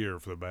good year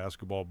for the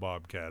basketball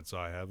Bobcats,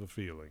 I have a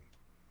feeling.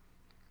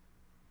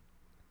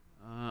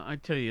 I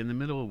tell you, in the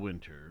middle of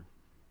winter,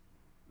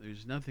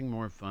 there's nothing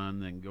more fun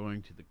than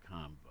going to the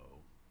Convo.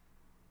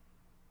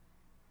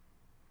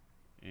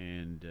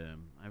 And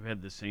I've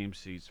had the same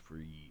seats for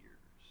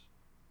years,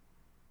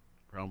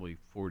 probably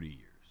 40 years.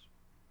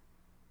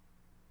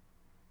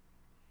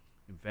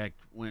 In fact,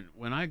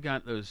 when I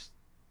got those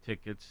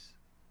tickets,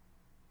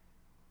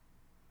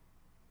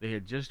 they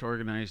had just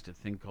organized a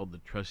thing called the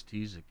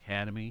Trustees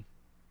Academy.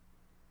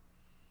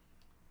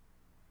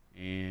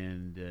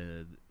 And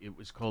it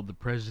was called the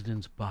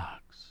President's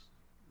Box,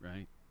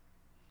 right?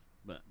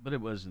 But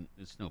it wasn't.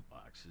 It's no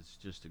box. It's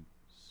just a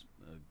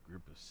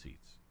group of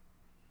seats.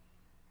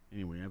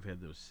 Anyway, I've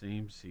had those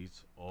same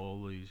seats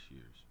all these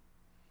years.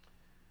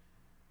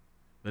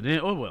 But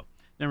oh well,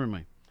 never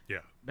mind.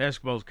 Yeah.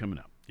 Basketball's coming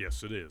up.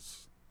 Yes, it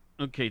is.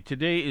 Okay,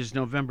 today is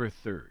November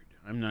 3rd.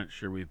 I'm not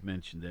sure we've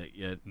mentioned that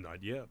yet.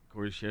 Not yet. Of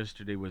course,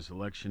 yesterday was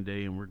Election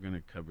Day, and we're going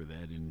to cover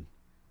that in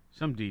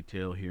some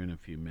detail here in a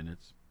few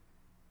minutes.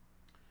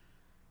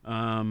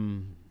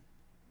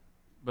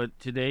 But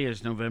today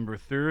is November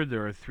 3rd.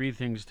 There are 3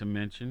 things to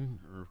mention,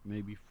 or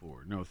maybe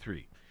 4. No,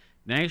 3.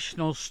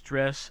 National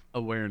Stress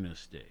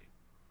Awareness Day.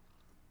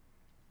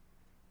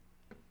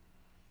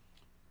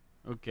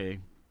 Okay.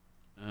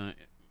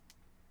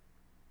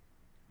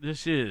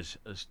 This is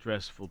a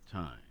stressful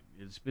time.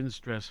 It's been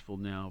stressful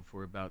now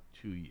for about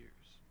 2 years.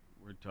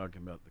 We're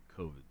talking about the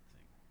COVID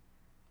thing.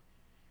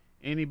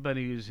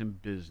 Anybody who's in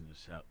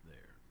business out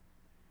there,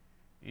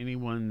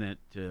 anyone that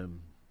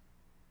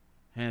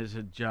has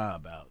a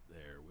job out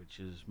there, which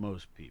is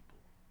most people,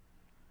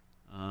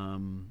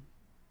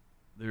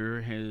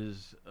 there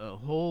is a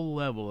whole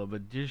level of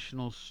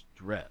additional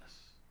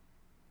stress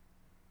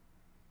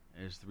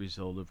as the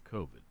result of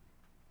COVID.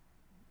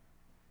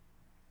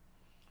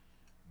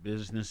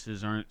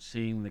 Businesses aren't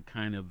seeing the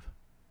kind of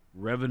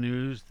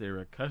revenues they're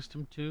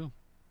accustomed to.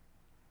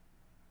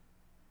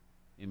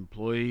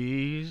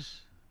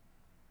 Employees,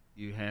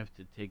 you have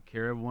to take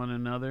care of one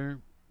another.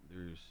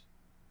 There's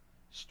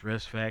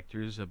stress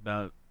factors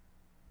about,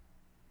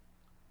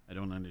 I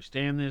don't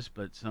understand this,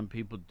 but some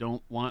people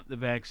don't want the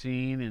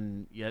vaccine,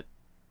 and yet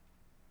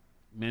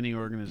many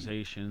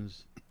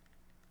organizations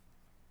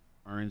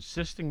are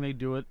insisting they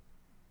do it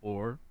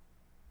or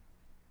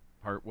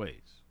part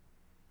ways.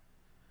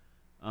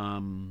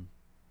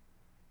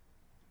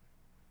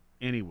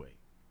 Anyway,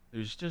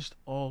 there's just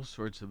all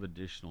sorts of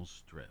additional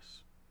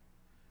stress.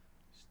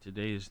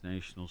 Today is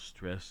National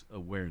Stress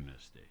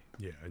Awareness Day.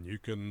 Yeah, and you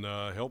can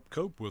help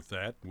cope with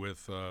that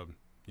with,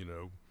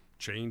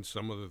 change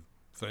some of the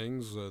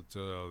things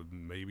that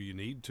maybe you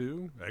need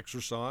to,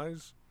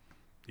 exercise,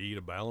 eat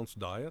a balanced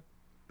diet,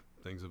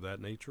 things of that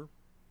nature.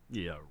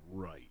 Yeah,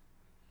 right.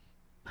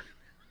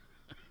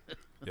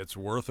 It's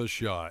worth a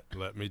shot,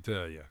 let me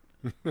tell you.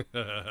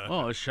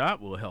 Well, a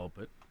shot will help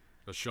it.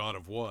 A shot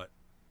of what?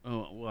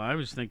 Oh, well, I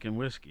was thinking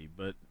whiskey,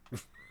 but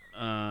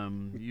a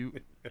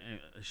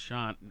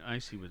shot. I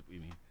see what we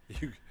mean.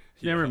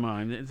 Never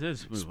mind.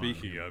 Let's move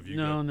Speaking on. of, you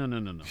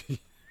No.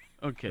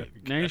 Okay,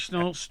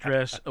 National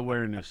Stress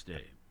Awareness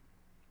Day.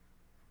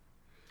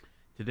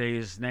 Today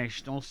is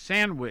National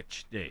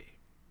Sandwich Day.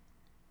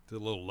 The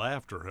little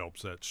laughter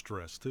helps that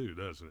stress too,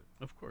 doesn't it?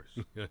 Of course.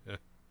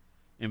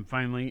 And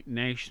finally,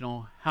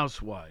 National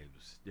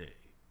Housewives Day.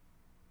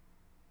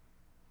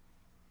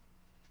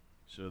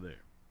 So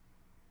there.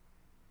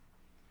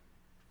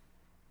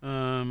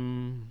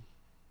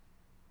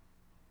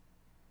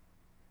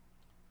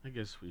 I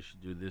guess we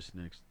should do this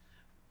next.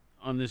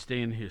 On this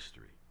day in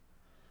history.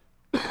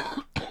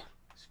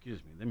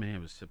 Excuse me. Let me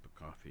have a sip of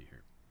coffee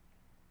here.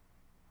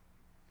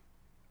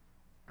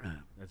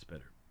 That's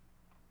better.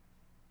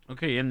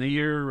 Okay, in the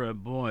year,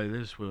 boy,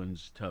 this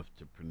one's tough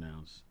to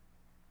pronounce.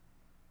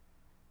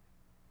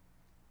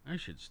 I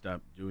should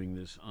stop doing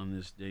this on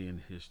this day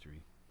in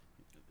history.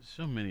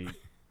 So many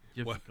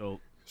difficult.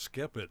 Well,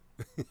 skip it.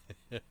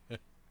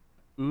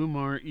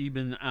 Umar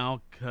ibn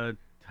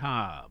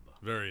al-Khattab.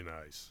 Very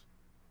nice.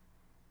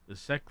 The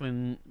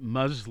second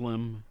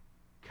Muslim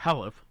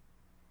caliph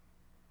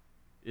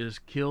is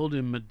killed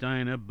in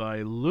Medina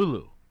by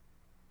Lulu,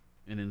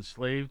 an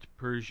enslaved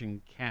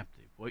Persian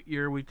captive. What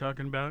year are we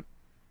talking about?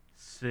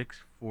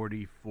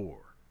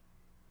 644.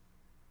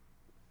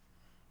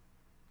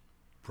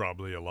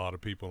 Probably a lot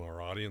of people in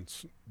our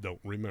audience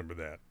don't remember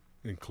that,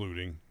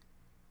 including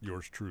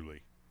yours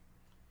truly.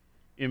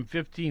 In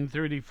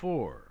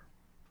 1534,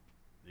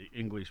 the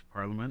English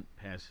Parliament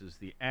passes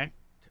the Act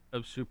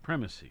of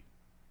Supremacy,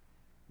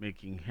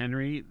 making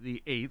Henry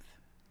VIII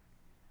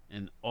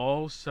and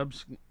all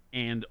subsequent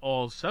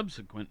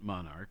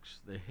monarchs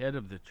the head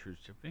of the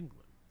Church of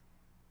England.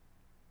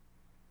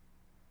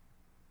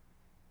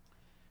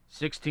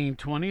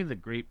 1620, the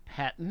Great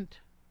Patent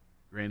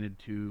granted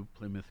to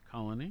Plymouth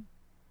Colony.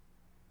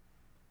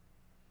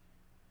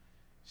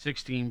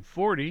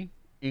 1640,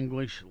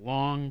 English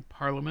Long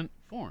Parliament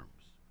forms.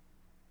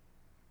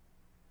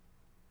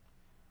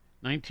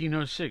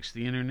 1906,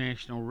 the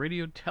International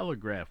Radio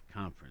Telegraph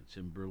Conference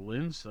in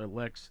Berlin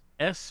selects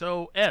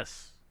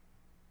SOS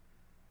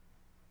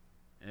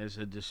as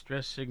a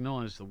distress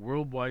signal as the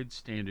worldwide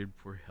standard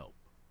for help.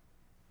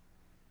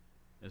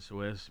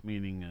 SOS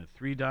meaning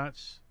 3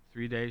 dots,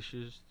 3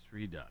 dashes,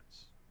 3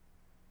 dots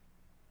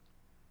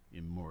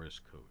in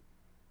Morse code.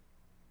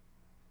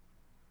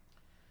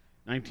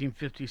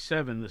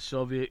 1957, the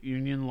Soviet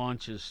Union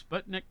launches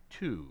Sputnik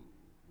 2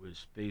 with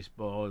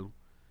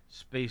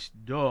space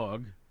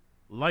dog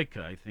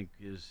Laika, I think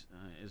is,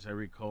 as I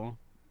recall,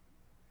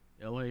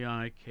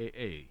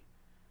 Laika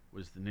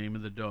was the name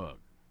of the dog.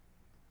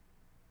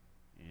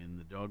 And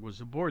the dog was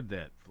aboard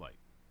that flight,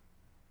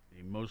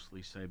 a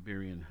mostly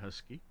Siberian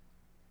husky.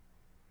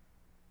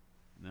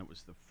 And that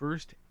was the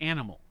first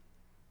animal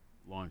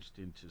launched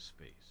into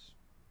space.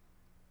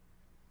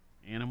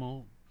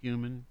 Animal,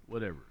 human,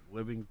 whatever,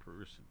 living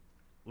person,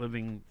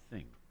 living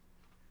thing.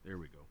 There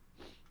we go.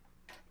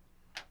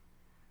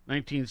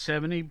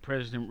 1970,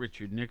 President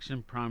Richard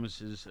Nixon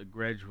promises a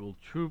gradual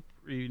troop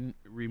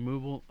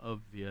removal of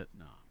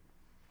Vietnam.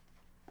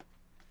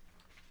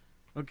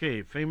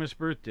 Okay, famous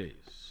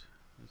birthdays.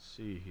 Let's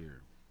see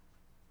here.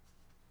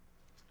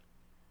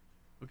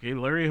 Okay,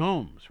 Larry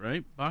Holmes,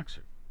 right?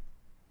 Boxer.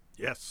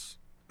 Yes.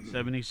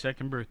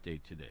 72nd birthday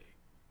today.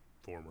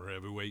 Former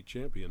heavyweight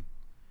champion.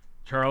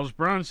 Charles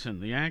Bronson,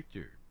 the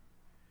actor.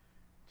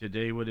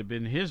 Today would have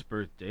been his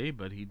birthday,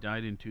 but he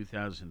died in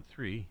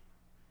 2003.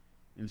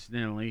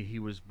 Incidentally, he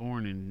was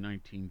born in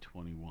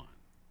 1921.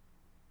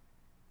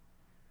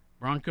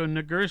 Bronco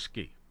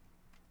Nagurski.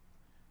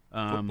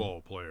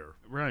 Football player.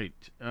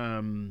 Right.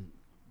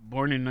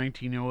 Born in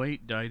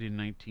 1908, died in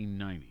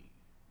 1990.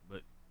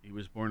 But he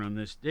was born on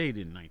this date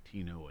in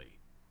 1908.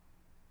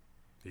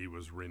 He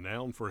was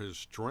renowned for his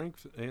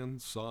strength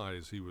and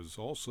size. He was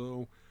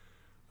also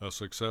a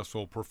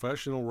successful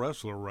professional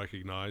wrestler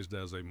recognized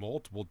as a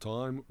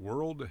multiple-time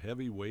world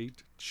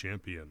heavyweight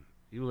champion.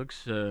 He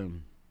looks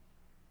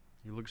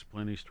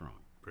plenty strong.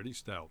 Pretty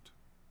stout.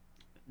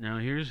 Now,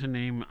 here's a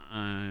name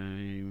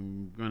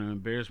I'm going to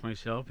embarrass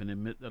myself and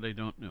admit that I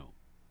don't know.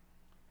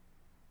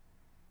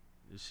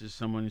 This is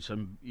someone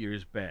some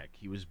years back.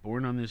 He was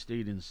born on this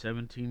date in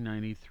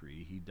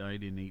 1793. He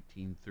died in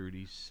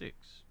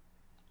 1836.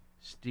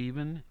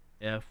 Stephen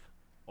F.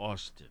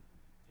 Austin.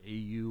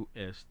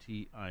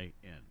 Austin.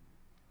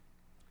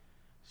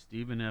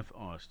 Stephen F.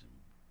 Austin.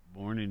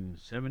 Born in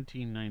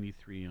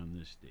 1793 on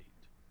this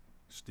date.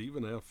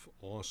 Stephen F.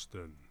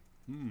 Austin.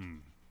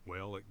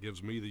 Well, it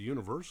gives me the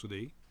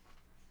university.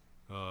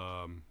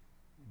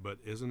 But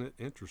isn't it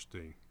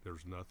interesting?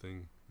 There's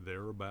nothing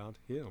there about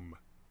him.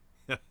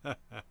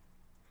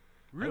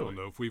 Really? I don't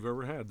know if we've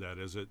ever had that.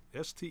 Is it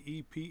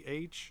Stephen?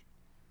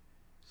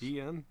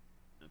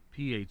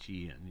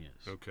 Phen,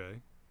 yes.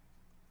 Okay.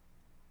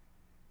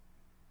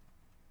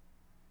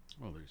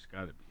 Well, there's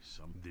got to be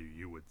something.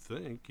 You would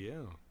think,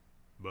 yeah.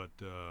 But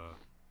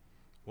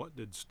what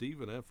did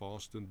Stephen F.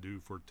 Austin do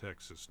for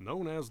Texas?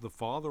 Known as the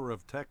father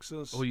of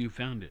Texas. Oh, you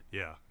found it.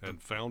 Yeah,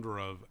 and founder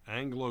of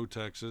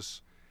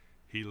Anglo-Texas.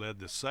 He led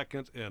the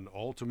second and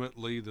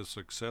ultimately the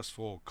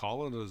successful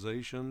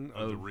colonization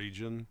of the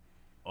region.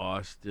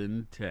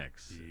 Austin,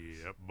 Texas.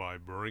 Yep, by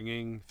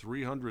bringing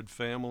 300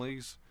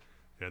 families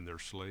and their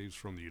slaves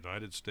from the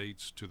United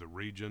States to the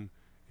region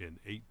in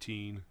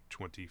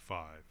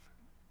 1825.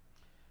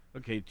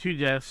 Okay, 2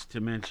 deaths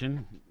to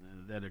mention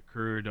that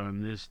occurred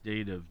on this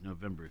date of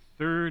November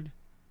 3rd.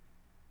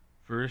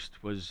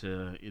 First was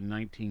in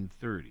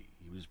 1930.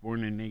 He was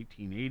born in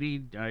 1880,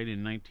 died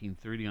in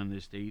 1930 on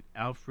this date.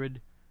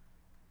 Alfred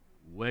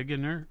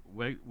Wegener,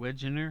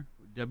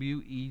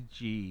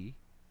 W-E-G-E-N-E-R.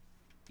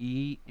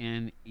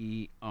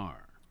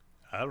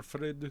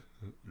 Alfred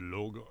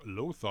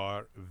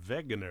Lothar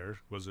Wegener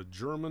was a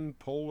German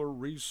polar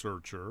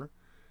researcher,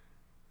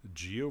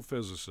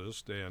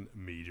 geophysicist, and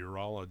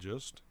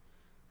meteorologist.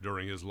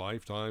 During his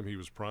lifetime, he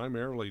was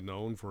primarily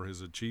known for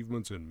his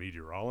achievements in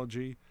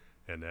meteorology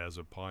and as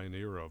a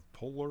pioneer of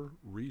polar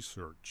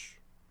research.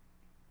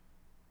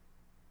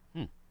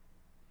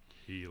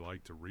 He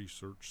liked to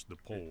research the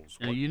poles.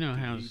 Now, what you know did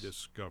how he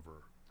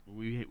discover?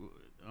 We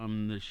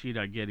on the sheet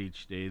I get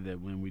each day that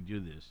when we do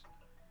this,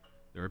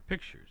 there are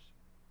pictures.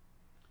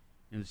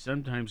 And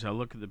sometimes I'll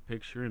look at the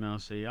picture and I'll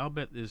say, I'll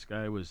bet this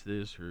guy was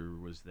this or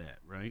was that,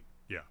 right?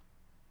 Yeah.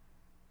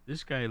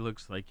 This guy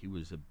looks like he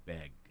was a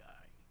bad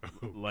guy,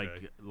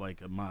 Okay.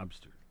 like a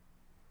mobster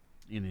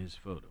in his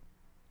photo.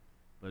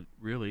 But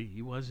really,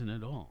 he wasn't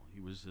at all. He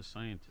was a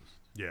scientist.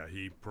 Yeah,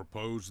 he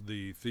proposed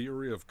the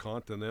theory of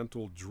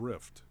continental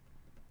drift,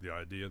 the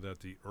idea that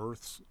the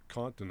Earth's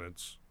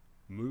continents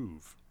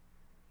move.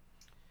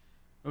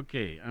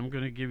 Okay, I'm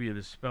going to give you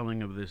the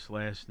spelling of this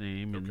last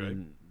name, and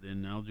Okay.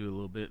 then I'll do a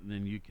little bit, and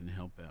then you can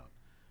help out.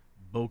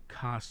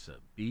 Bokassa,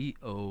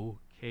 B-O-K-A-S-S-L.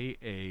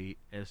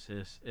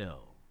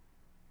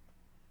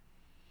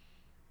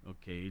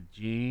 Okay,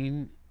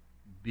 Jean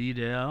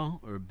Bedell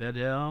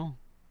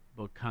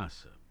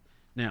Bokassa.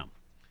 Now,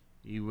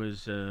 he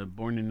was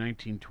born in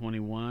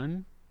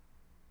 1921,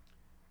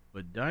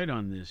 but died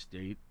on this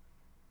date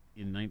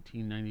in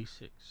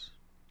 1996.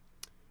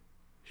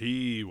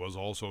 He was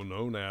also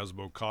known as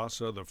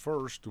Bokassa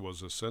I,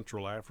 was a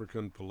Central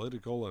African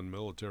political and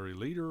military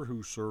leader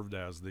who served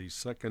as the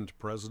second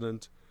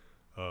president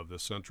of the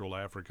Central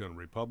African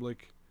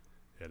Republic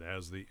and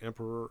as the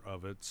emperor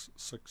of its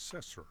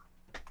successor.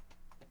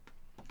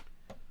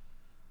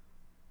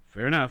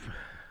 Fair enough.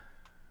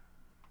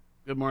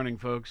 Good morning,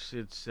 folks.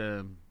 It's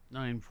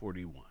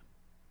 9:41.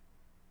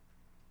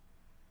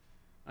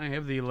 I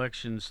have the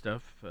election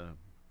stuff,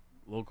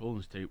 local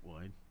and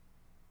statewide.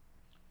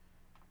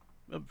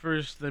 But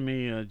first, let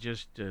me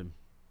just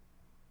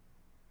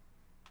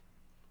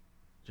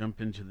jump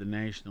into the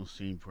national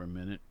scene for a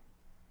minute.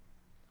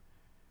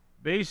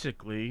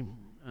 Basically,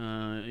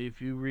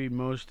 if you read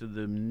most of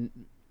the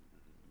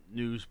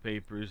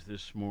newspapers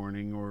this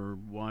morning or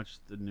watch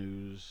the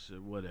news,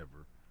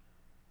 whatever,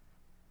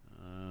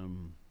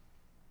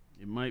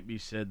 it might be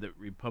said that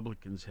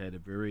Republicans had a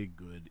very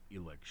good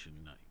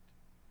election night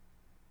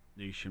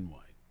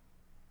nationwide.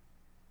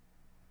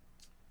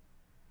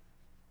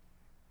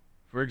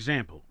 For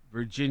example,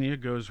 Virginia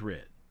goes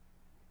red.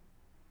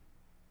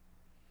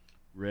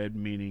 Red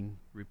meaning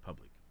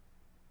Republican.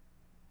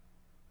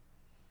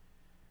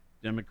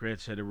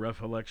 Democrats had a rough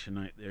election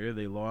night there.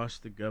 They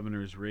lost the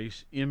governor's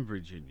race in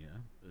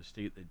Virginia, a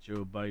state that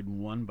Joe Biden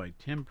won by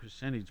 10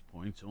 percentage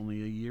points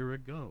only a year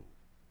ago.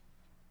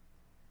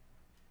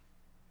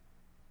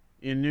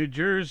 In New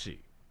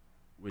Jersey,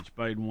 which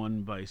Biden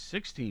won by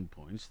 16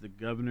 points, the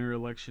governor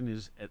election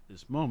is at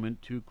this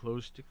moment too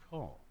close to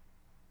call.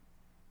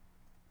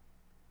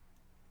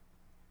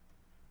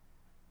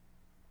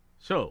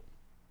 So,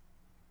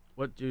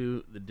 what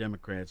do the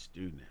Democrats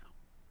do now?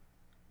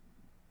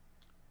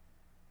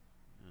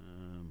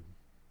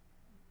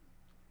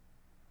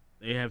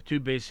 They have two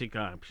basic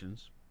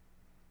options.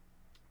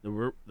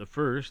 The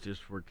first is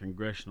for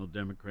congressional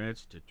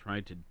Democrats to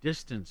try to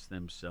distance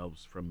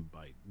themselves from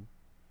Biden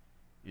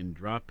and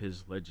drop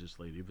his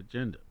legislative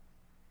agenda.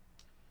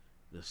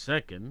 The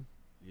second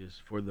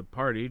is for the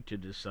party to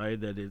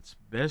decide that its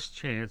best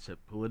chance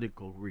at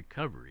political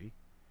recovery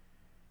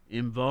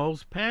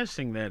involves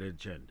passing that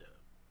agenda,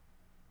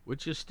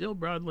 which is still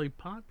broadly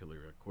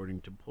popular according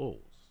to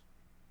polls.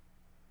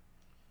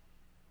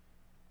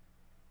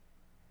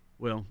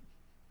 Well,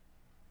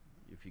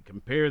 if you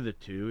compare the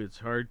two, it's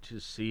hard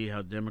to see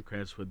how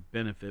Democrats would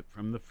benefit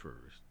from the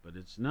first, but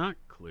it's not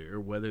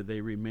clear whether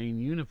they remain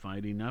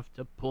unified enough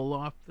to pull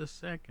off the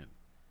second.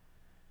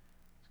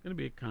 It's going to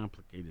be a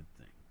complicated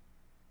thing.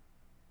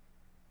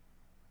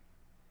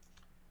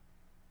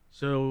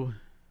 So,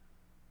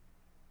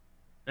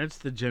 that's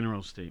the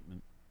general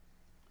statement.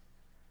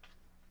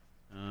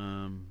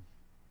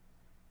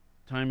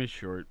 Time is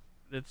short.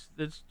 Let's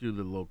do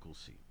the local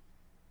scene.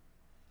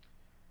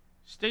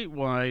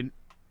 Statewide,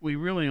 we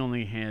really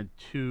only had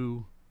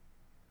two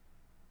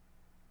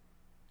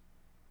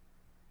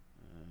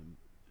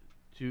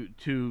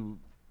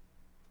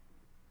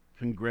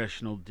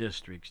congressional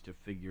districts to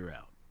figure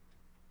out.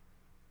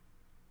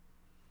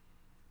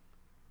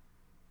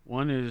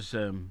 One is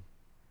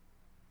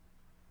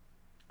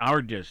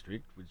our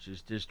district, which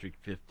is District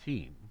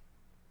 15,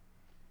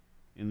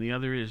 and the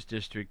other is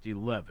District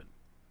 11.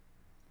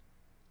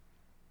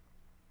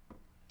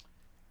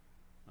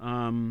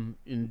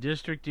 In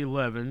District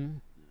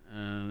 11,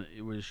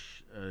 it was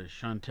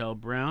Shontel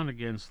Brown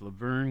against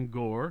Laverne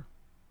Gore.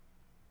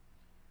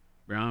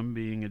 Brown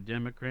being a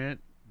Democrat,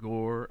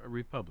 Gore a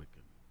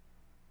Republican.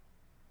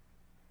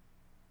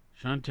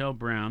 Shontel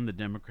Brown, the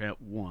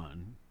Democrat,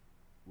 won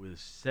with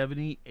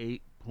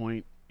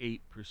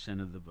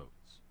 78.8% of the votes.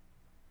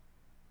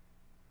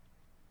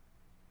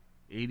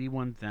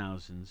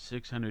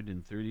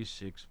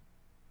 81,636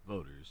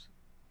 voters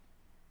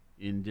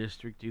in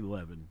District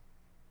 11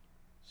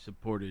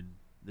 supported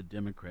the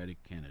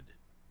Democratic candidate.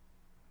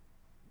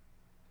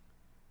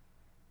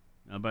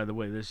 Now, by the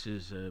way, this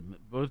is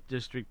both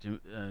District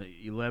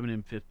 11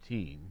 and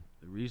 15.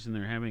 The reason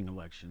they're having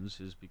elections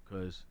is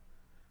because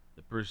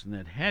the person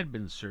that had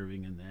been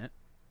serving in that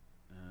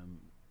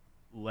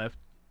left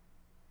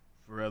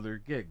for other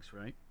gigs,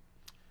 right?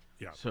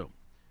 Yeah. So,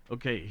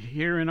 okay,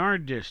 here in our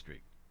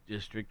district,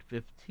 District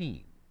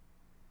 15,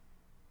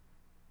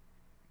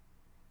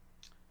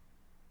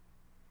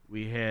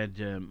 we had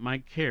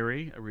Mike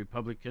Carey, a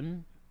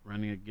Republican,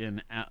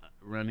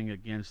 running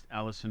against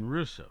Allison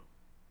Russo.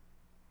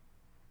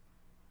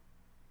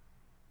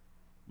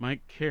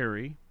 Mike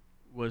Carey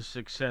was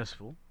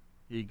successful.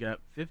 He got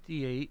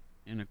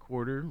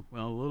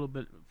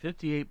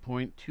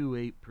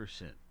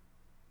 58.28%.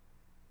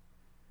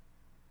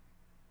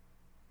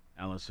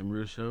 Allison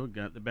Russo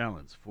got the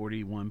balance,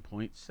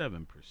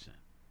 41.7%.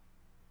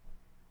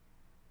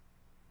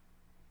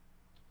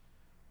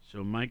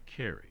 So Mike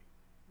Carey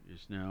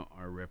is now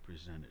our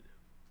representative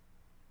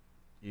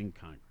in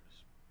Congress.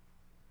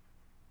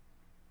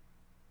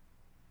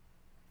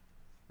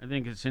 I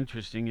think it's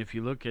interesting, if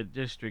you look at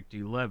District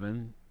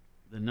 11,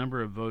 the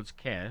number of votes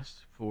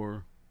cast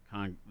for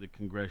the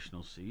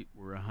congressional seat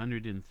were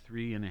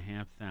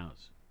 103,500.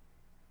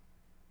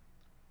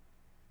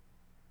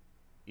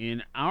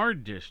 In our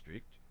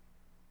district,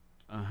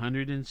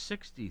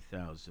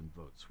 160,000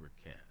 votes were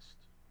cast.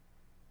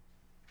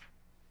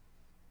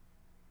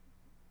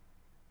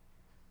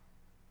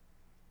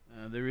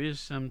 There is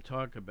some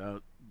talk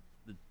about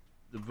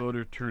the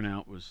voter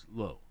turnout was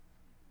low.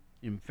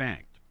 In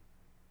fact,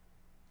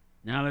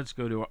 now let's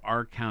go to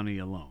our county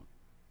alone.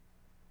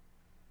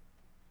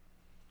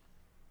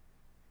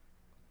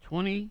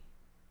 I'm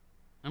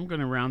going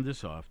to round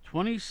this off.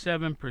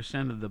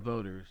 27% of the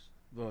voters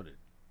voted.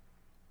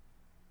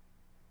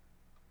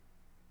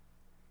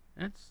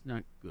 That's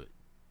not good.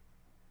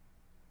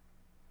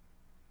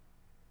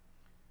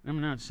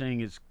 I'm not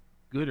saying it's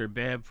good or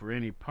bad for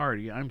any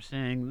party. I'm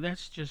saying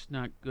that's just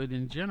not good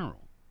in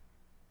general.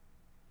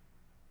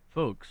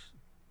 Folks,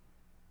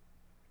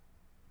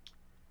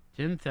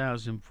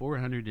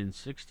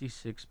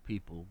 10,466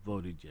 people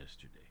voted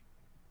yesterday.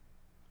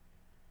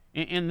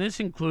 And this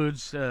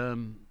includes, they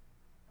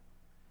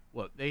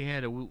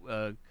had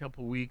a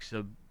couple weeks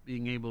of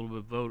being able to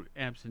vote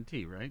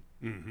absentee, right?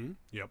 Mm-hmm.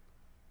 Yep.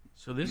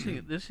 So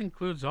this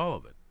includes all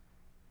of it.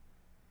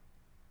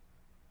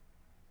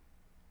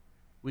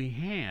 We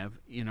have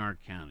in our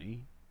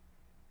county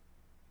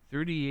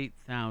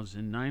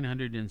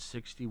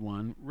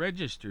 38,961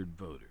 registered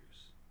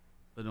voters,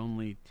 but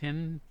only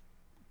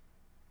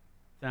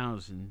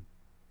 10,000,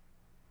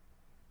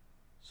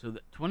 so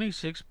that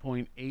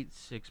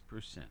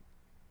 26.86%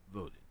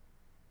 voted.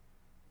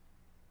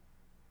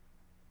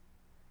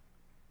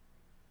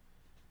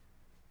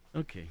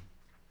 Okay,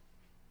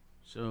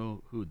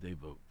 so who'd they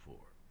vote for?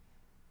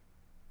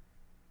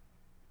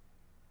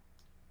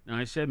 Now,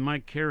 I said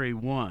Mike Carey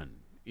won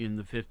in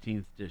the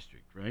 15th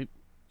district, right?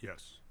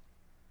 Yes.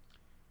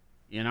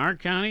 In our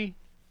county,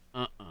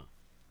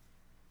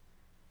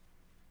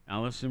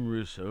 Allison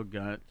Russo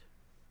got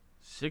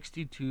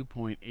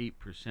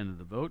 62.8% of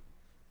the vote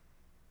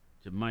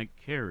to Mike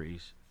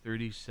Carey's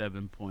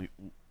 37.2%.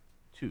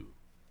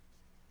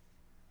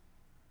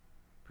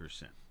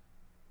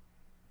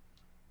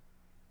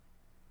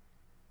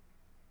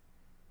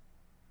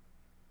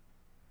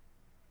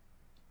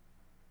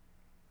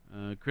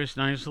 Chris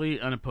Nicely,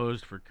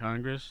 unopposed for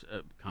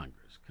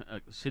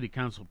City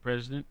Council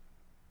President,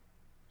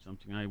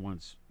 something I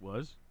once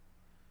was.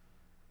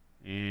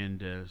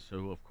 And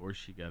so, of course,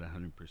 she got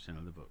 100%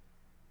 of the vote.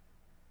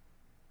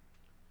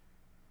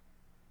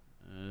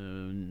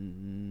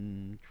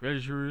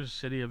 Treasurers,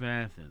 City of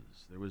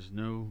Athens. There was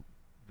no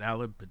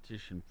valid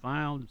petition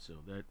filed,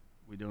 so that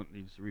we don't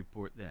need to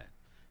report that.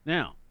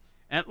 Now,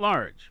 at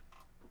large.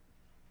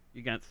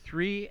 You got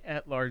 3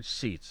 at-large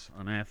seats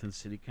on Athens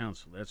City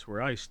Council. That's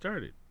where I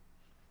started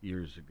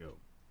years ago.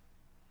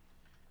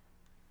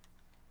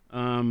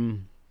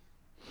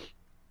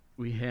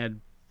 We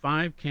had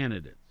 5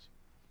 candidates: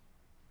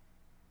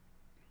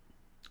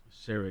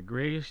 Sarah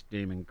Grace,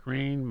 Damon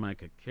Crane,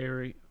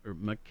 McCary,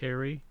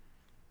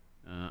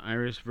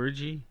 Iris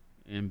Virgie,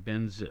 and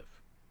Ben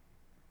Ziff.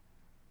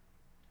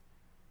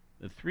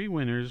 The 3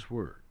 winners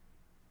were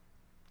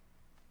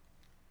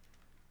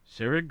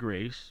Sarah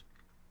Grace,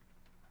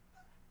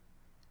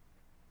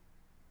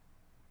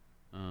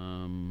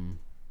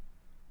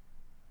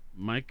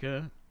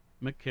 Micah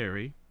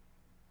McCary,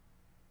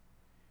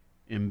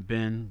 and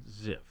Ben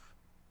Ziff.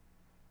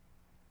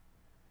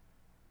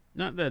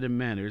 Not that it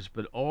matters,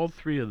 but all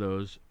 3 of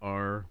those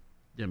are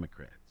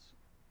Democrats.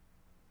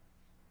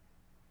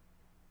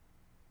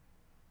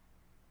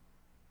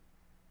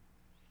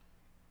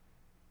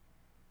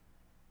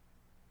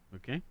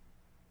 Okay?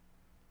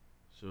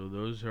 So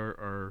those are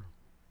our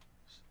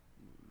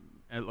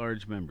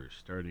at-large members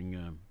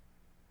starting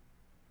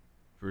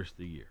first of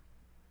the year.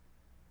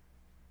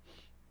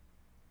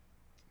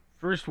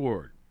 First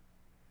Ward.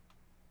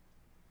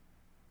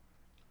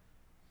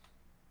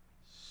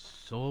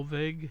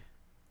 Solveig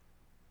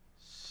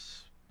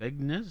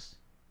Spegnes.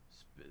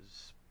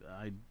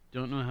 I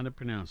don't know how to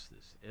pronounce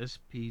this.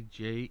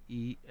 Spjeldnes.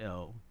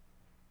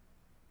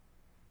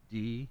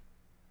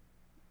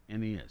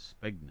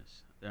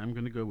 Spegnes. I'm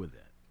going to go with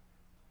that.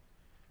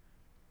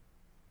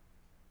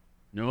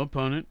 No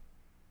opponent.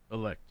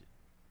 Elected.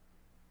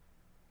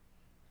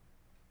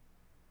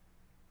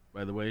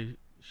 By the way,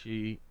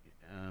 she,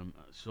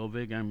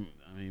 Solveig, I'm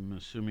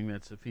assuming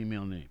that's a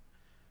female name.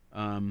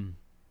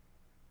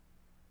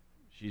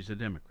 She's a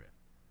Democrat.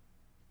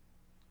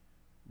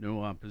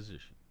 No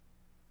opposition.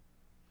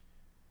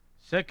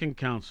 Second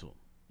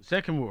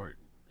Ward.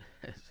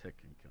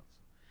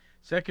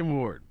 Second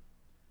Ward.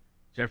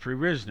 Jeffrey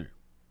Risner.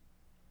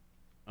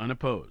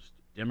 Unopposed.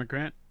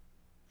 Democrat.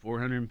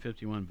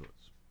 451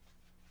 votes.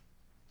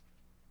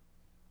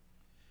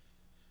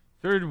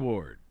 Third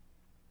Ward.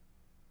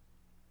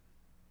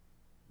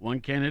 One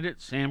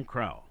candidate, Sam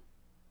Crowell.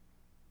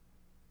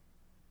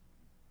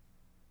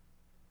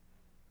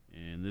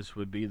 And this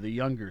would be the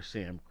younger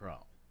Sam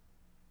Crowell.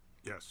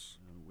 Yes.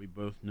 We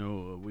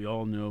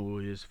all know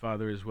his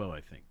father as well,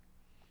 I think.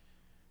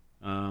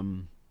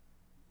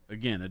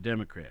 Again, a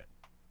Democrat.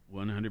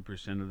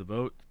 100% of the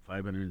vote.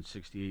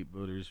 568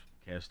 voters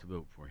cast a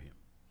vote for him.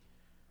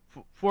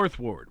 Fourth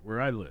Ward,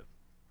 where I live.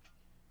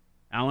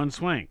 Alan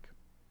Swank.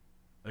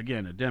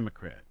 Again, a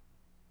Democrat.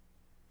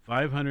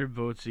 500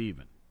 votes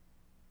even.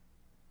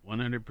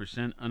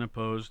 100%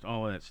 unopposed,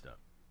 all that stuff.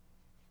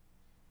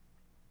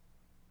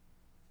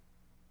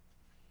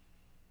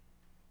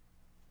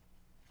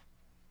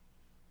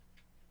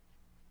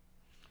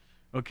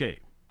 Okay,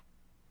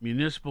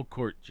 municipal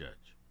court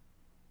judge.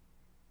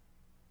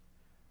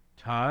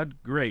 Todd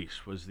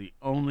Grace was the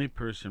only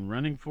person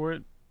running for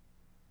it.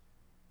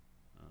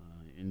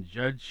 In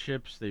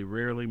judgeships, they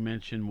rarely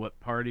mention what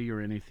party or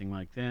anything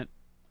like that.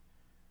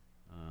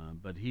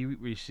 But he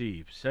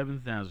received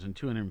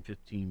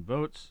 7,215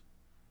 votes.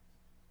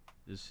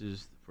 This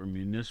is for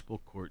municipal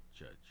court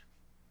judge.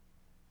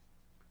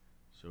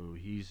 So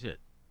he's it.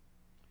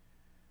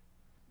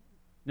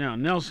 Now,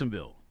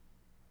 Nelsonville.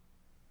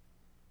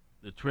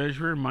 The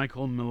treasurer,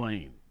 Michael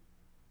Mullane.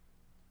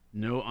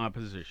 No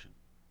opposition.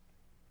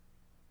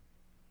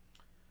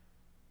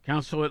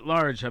 Council at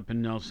large up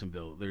in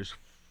Nelsonville. There's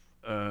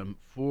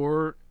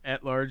 4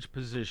 at-large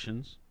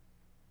positions,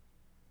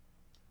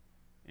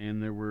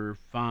 and there were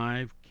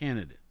 5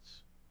 candidates.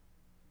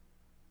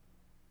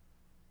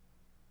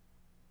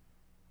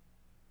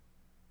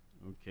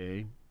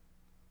 Okay.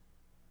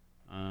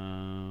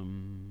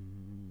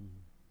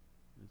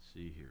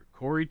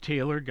 Corey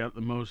Taylor got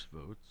the most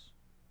votes.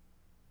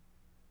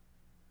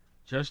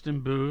 Justin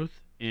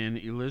Booth and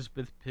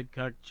Elizabeth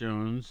Pidcock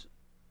Jones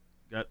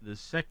got the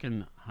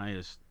second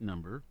highest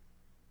number.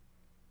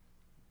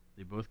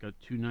 They both got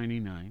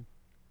 299.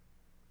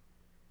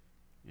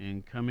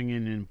 And coming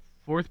in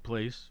fourth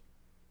place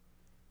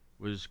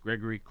was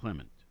Gregory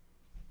Clement.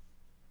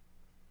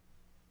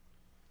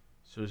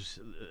 So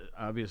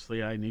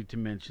obviously I need to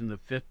mention the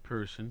fifth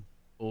person,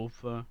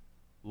 Ulfa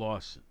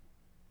Lawson.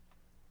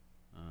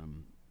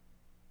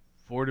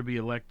 4 to be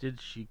elected,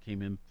 she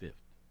came in 5th.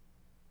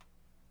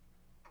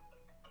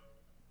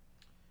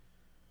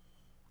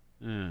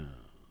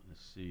 Let's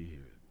see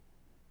here.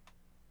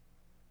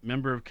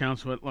 Member of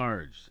Council at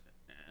Large,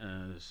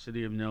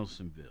 City of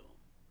Nelsonville.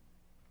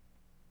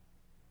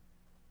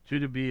 2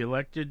 to be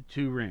elected,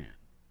 2 ran.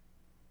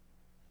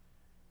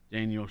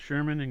 Daniel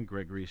Sherman and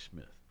Gregory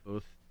Smith,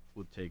 both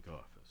will take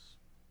office.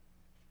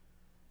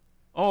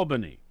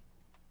 Albany.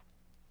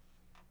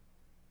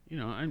 You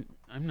know,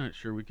 I'm not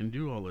sure we can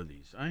do all of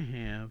these.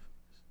 I'm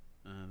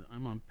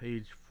on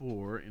page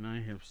 4, and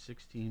I have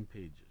 16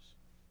 pages.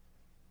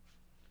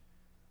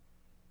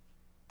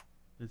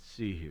 Let's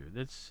see here.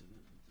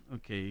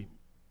 Okay.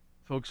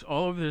 Folks,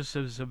 all of this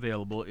is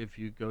available if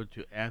you go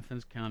to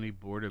Athens County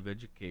Board of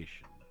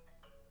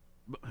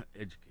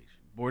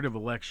Board of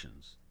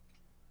Elections.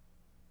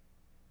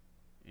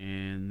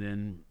 And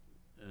then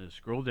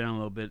scroll down a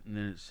little bit, and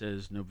then it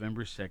says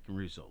November 2nd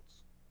results.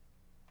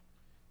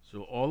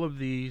 So all of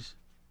these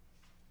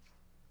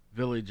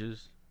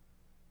villages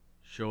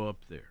show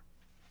up there.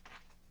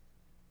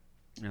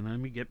 And let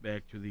me get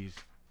back to these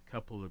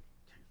couple of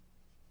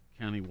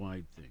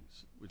county-wide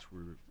things, which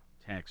were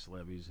tax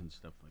levies and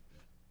stuff like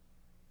that.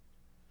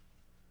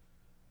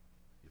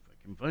 If I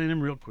can find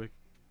them real quick.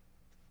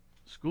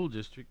 School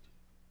district.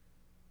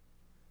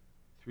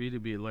 3 to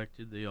be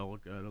elected. They all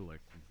got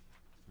elected.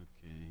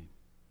 Okay.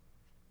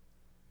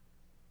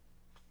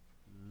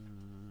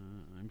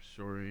 I'm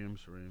sorry.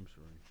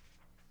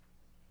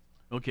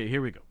 Okay,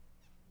 here we go.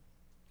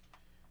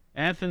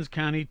 Athens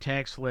County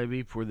tax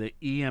levy for the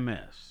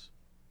EMS.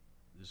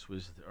 This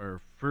was our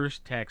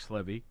first tax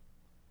levy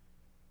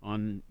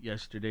on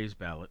yesterday's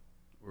ballot.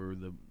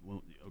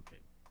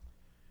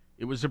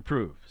 It was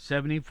approved.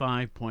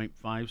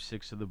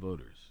 75.56 of the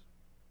voters.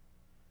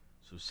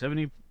 So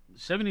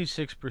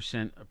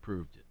 76%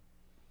 approved it.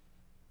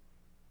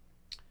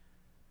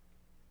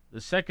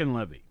 The second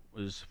levy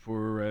was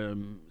for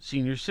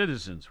senior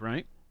citizens,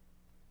 right?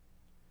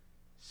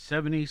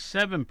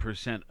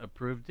 77%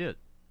 approved it.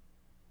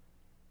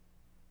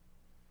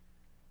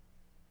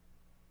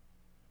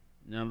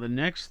 Now the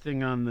next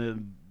thing on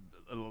the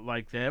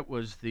like that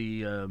was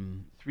the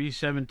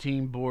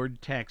 317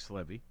 board tax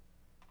levy,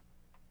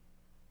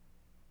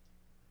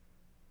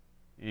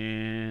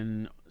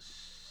 and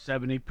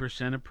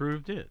 70%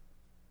 approved it.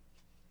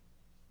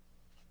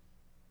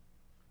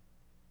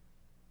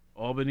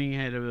 Albany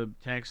had a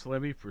tax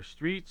levy for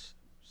streets,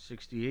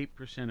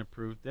 68%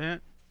 approved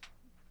that.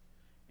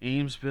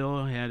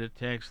 Amesville had a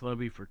tax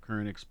levy for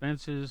current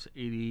expenses,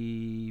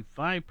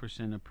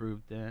 85%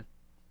 approved that.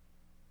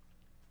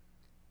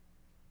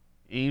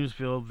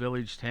 Amesville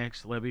Village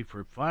tax levy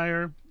for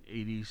fire,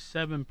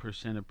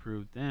 87%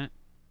 approved that.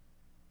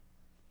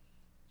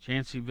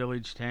 Chancey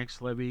Village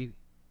tax levy,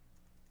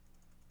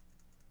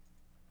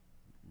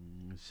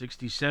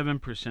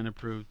 67%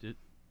 approved it.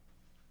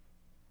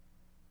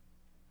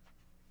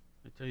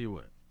 I tell you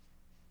what,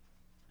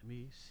 let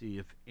me see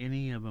if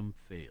any of them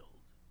failed.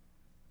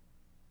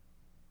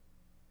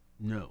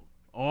 No.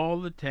 All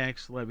the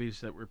tax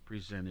levies that were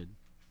presented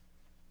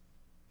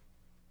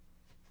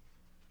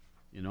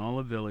in all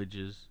the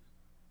villages,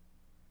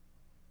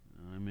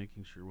 I'm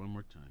making sure one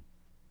more time.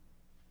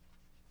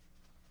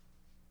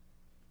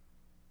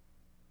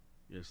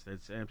 Yes,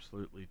 that's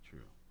absolutely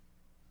true.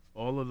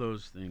 All of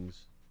those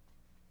things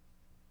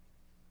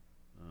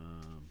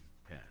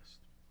passed.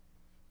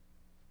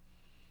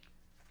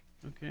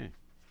 Okay.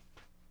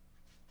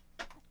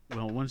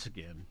 Well, once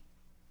again,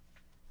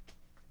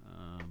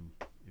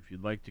 if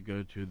you'd like to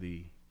go to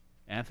the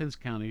Athens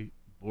County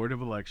Board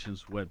of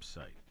Elections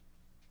website,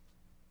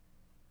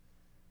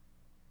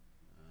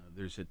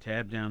 there's a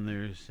tab down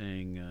there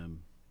saying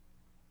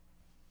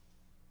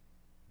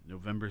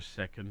November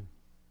 2nd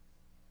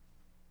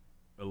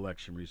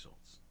election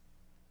results.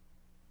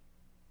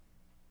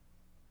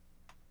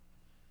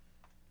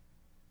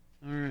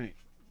 All right.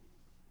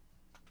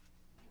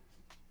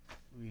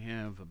 We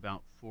have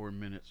about 4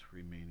 minutes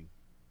remaining.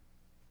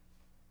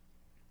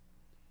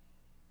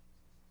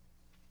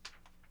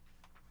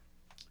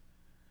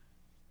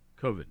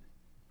 COVID.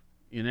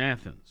 In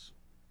Athens,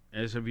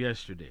 as of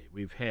yesterday,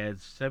 we've had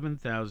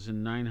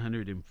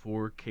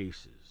 7,904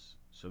 cases.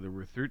 So there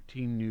were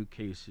 13 new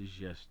cases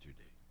yesterday.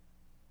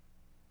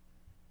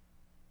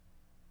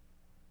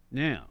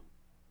 Now,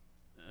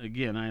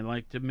 again, I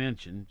like to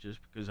mention, just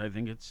because I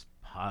think it's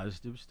a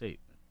positive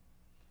statement,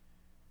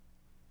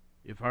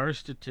 if our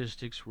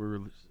statistics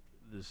were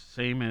the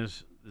same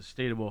as the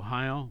state of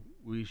Ohio,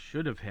 we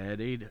should have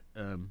had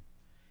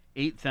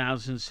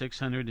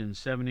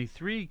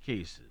 8,673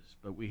 cases,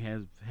 but we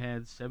have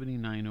had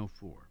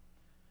 7,904.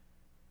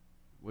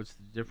 What's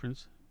the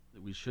difference?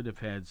 That we should have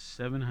had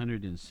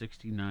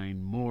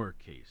 769 more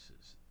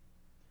cases.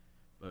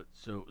 But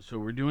so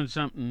we're doing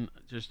something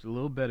just a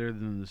little better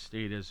than the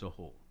state as a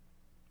whole.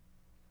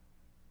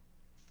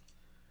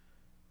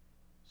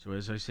 So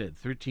as I said,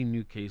 13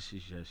 new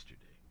cases yesterday.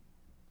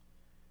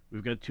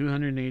 We've got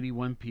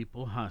 281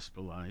 people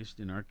hospitalized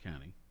in our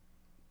county.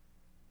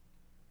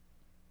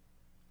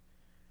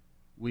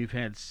 We've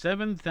had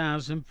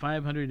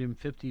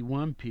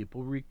 7,551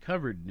 people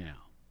recovered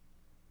now.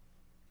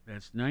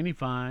 That's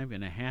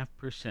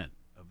 95.5%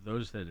 of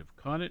those that have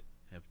caught it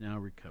have now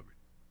recovered.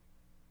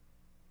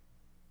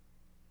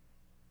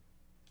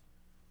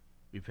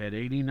 We've had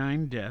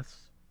 89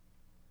 deaths.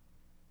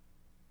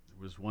 There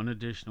was one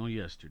additional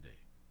yesterday,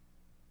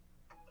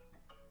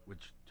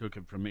 which took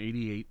it from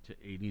 88 to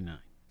 89.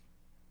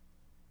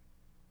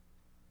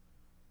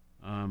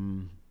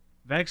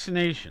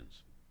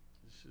 Vaccinations.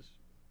 This is,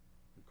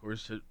 of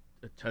course, a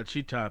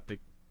touchy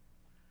topic.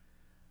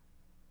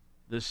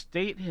 The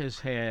state has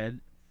had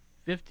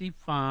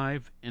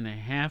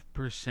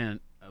 55.5%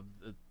 of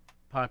the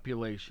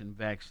population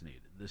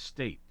vaccinated. The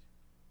state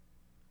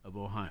of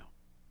Ohio.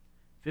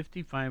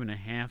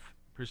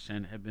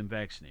 55.5% have been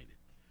vaccinated.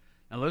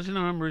 Now, those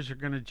numbers are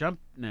going to jump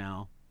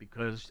now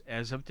because,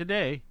 as of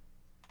today,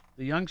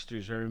 the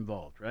youngsters are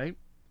involved, right?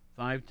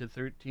 5 to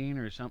 13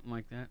 or something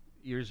like that,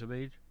 years of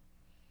age.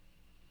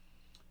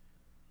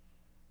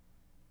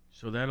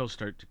 So that'll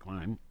start to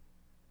climb.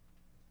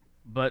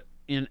 But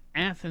in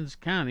Athens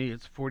County,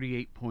 it's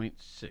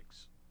 48.6.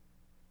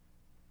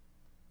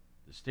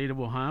 The state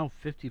of Ohio,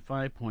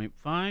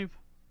 55.5.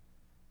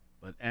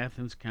 But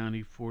Athens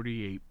County,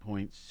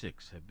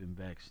 48.6 have been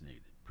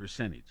vaccinated.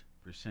 Percentage.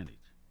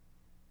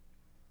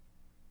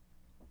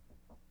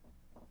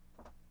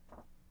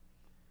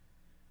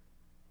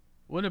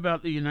 What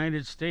about the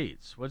United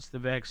States? What's the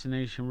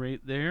vaccination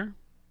rate there?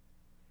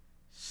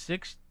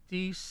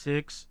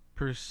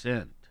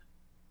 66%.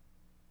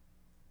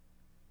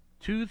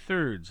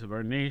 2/3 of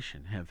our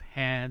nation have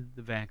had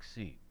the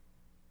vaccine.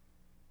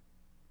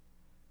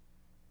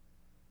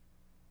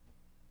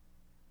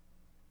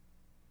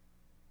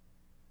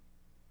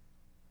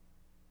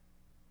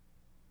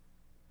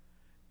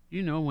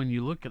 You know, when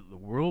you look at the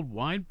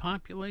worldwide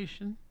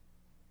population,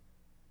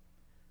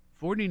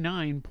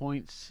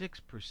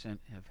 49.6%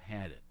 have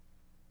had it.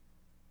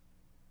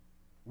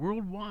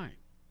 Worldwide.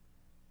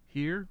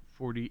 Here,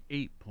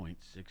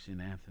 48.6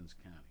 in Athens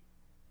County.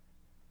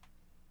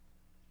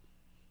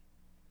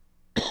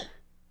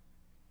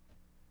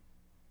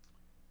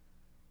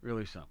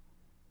 Really something.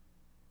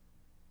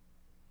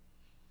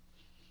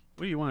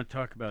 What do you want to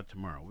talk about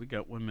tomorrow? We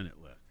got 1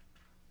 minute left.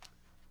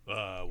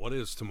 What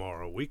is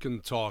tomorrow? We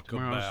can talk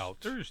about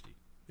Thursday.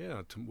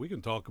 Yeah, we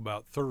can talk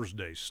about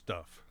Thursday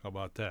stuff. How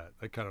about that?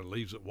 That kind of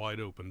leaves it wide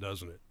open,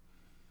 doesn't it?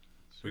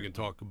 We can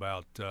talk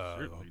about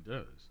certainly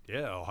does.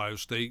 Yeah, Ohio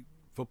State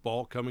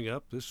football coming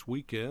up this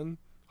weekend.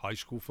 High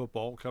school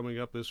football coming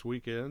up this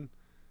weekend.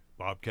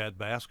 Bobcat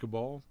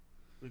basketball.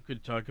 We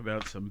could talk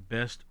about some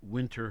best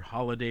winter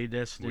holiday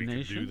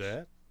destinations. We could do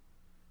that.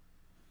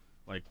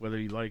 Like whether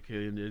you like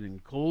it in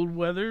cold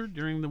weather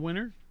during the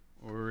winter,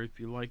 or if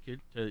you like it,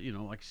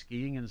 like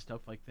skiing and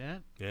stuff like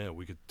that. Yeah,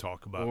 we could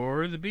talk about...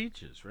 Or the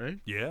beaches,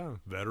 right? Yeah,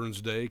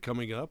 Veterans Day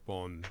coming up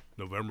on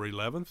November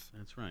 11th.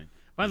 That's right.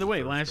 By the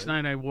way, last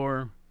night I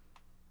wore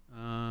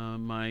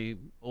my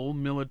old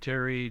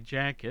military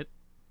jacket,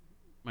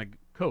 my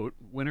coat,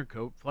 winter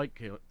coat, flight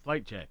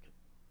jacket.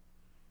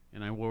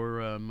 And I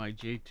wore my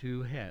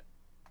J2 hat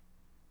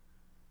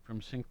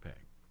from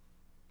SyncPack.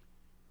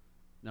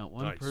 Not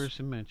one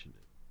person mentioned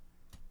it.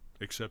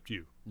 Except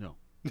you. No.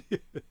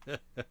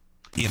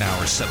 In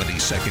our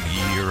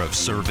 72nd year of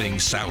serving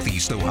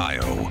Southeast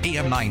Ohio,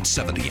 AM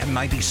 970 and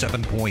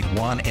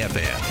 97.1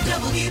 FM.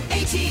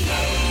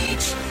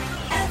 WATH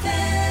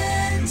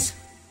Athens.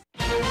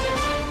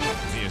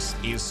 This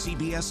is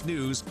CBS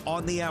News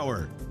on the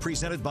Hour,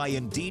 presented by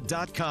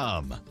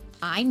Indeed.com.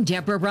 I'm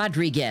Deborah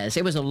Rodriguez.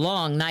 It was a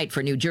long night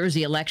for New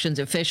Jersey elections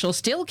officials,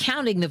 still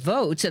counting the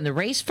votes in the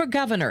race for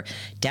governor.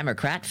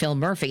 Democrat Phil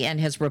Murphy and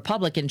his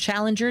Republican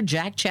challenger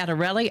Jack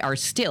Ciattarelli are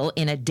still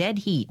in a dead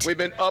heat. We've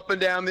been up and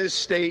down this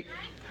state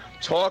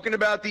talking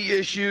about the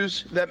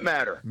issues that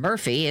matter.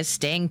 Murphy is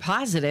staying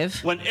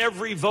positive. When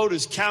every vote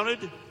is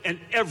counted, and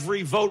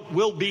every vote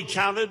will be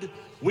counted,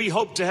 we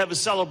hope to have a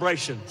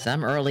celebration.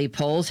 Some early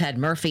polls had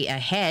Murphy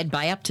ahead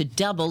by up to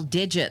double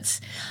digits.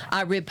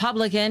 A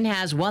Republican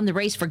has won the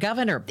race for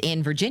governor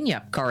in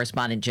Virginia.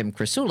 Correspondent Jim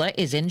Krasula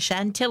is in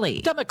Chantilly.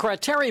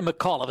 Democrat Terry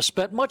McAuliffe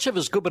spent much of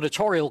his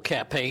gubernatorial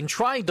campaign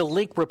trying to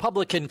link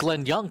Republican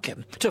Glenn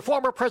Youngkin to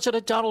former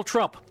President Donald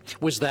Trump.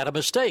 Was that a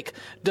mistake?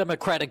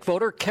 Democratic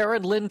voter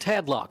Karen Lynn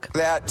Tadlock.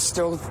 That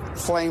still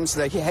flames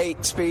the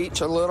hate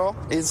speech a little.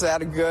 Is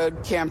that a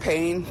good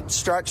campaign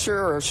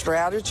structure or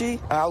strategy?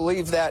 I'll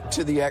leave that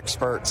to the the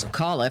experts.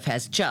 McAuliffe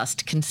has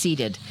just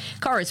conceded.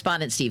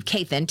 Correspondent Steve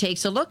Kathan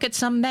takes a look at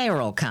some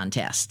mayoral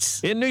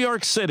contests. In New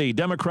York City,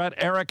 Democrat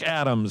Eric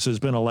Adams has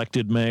been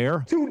elected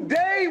mayor.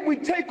 Today, we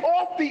take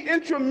off the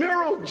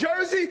intramural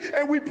jersey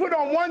and we put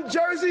on one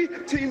jersey,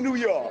 Team New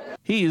York.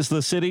 He is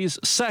the city's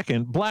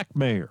second black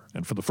mayor.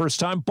 And for the first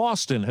time,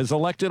 Boston has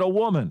elected a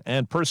woman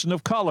and person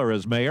of color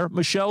as mayor,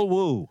 Michelle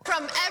Wu.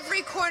 From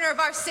every corner of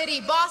our city,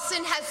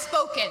 Boston has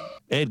spoken.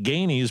 Ed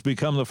Gainey's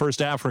become the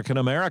first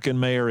African-American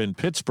mayor in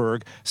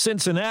Pittsburgh.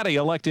 Cincinnati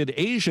elected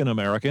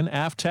Asian-American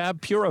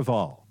Aftab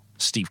Purival.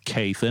 Steve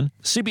Kathan,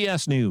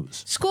 CBS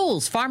News.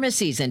 Schools,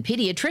 pharmacies, and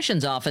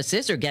pediatricians'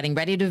 offices are getting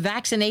ready to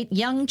vaccinate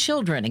young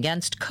children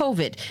against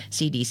COVID.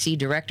 CDC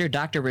Director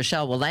Dr.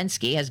 Rochelle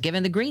Walensky has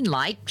given the green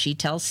light. She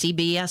tells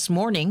CBS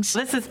Mornings.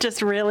 This is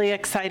just really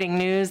exciting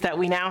news that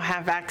we now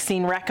have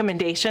vaccine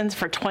recommendations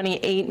for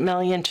 28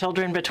 million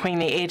children between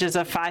the ages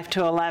of 5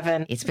 to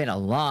 11. It's been a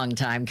long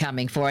time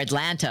coming for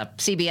Atlanta.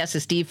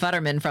 CBS's Steve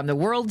Futterman from the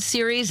World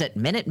Series at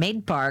Minute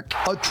Maid Park.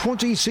 A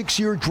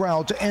 26-year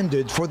drought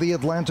ended for the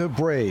Atlanta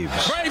Braves.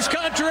 Braves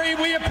country,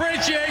 we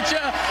appreciate you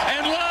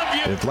and love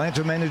you.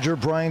 Atlanta manager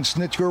Brian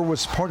Snitker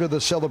was part of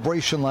the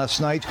celebration last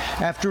night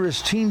after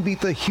his team beat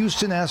the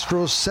Houston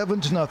Astros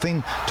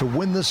 7-0 to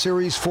win the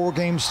series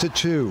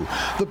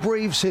 4-2. The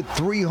Braves hit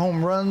 3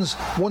 home runs,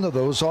 one of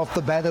those off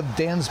the bat of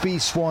Dansby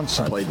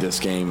Swanson. I played this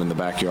game in the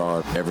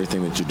backyard.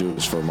 Everything that you do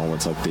is for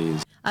moments like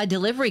these. A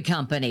delivery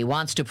company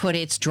wants to put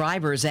its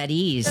drivers at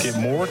ease. Get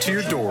more to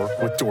your door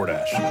with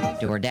DoorDash.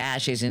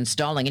 DoorDash is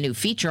installing a new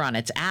feature on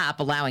its app,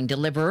 allowing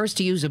deliverers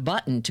to use a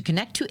button to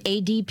connect to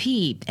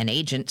ADP. An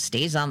agent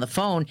stays on the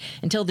phone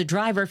until the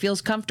driver feels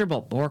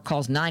comfortable or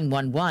calls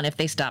 911 if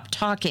they stop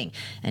talking.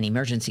 An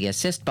emergency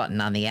assist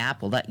button on the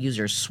app will let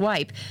users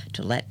swipe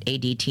to let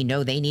ADT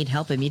know they need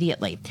help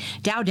immediately.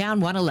 Dow down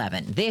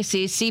 111. This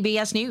is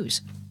CBS News.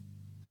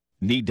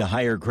 Need to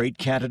hire great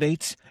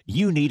candidates?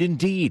 You need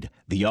Indeed,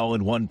 the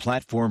all-in-one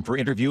platform for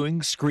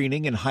interviewing,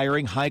 screening, and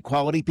hiring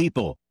high-quality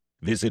people.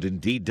 Visit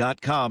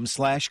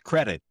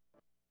Indeed.com/credit.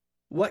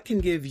 What can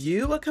give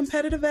you a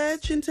competitive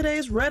edge in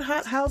today's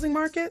red-hot housing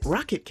market?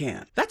 Rocket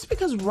can. That's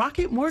because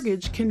Rocket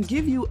Mortgage can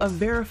give you a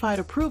verified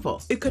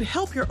approval. It could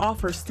help your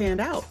offer stand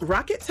out.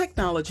 Rocket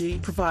Technology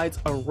provides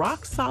a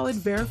rock-solid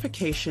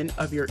verification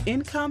of your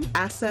income,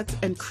 assets,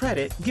 and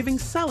credit, giving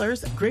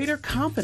sellers greater confidence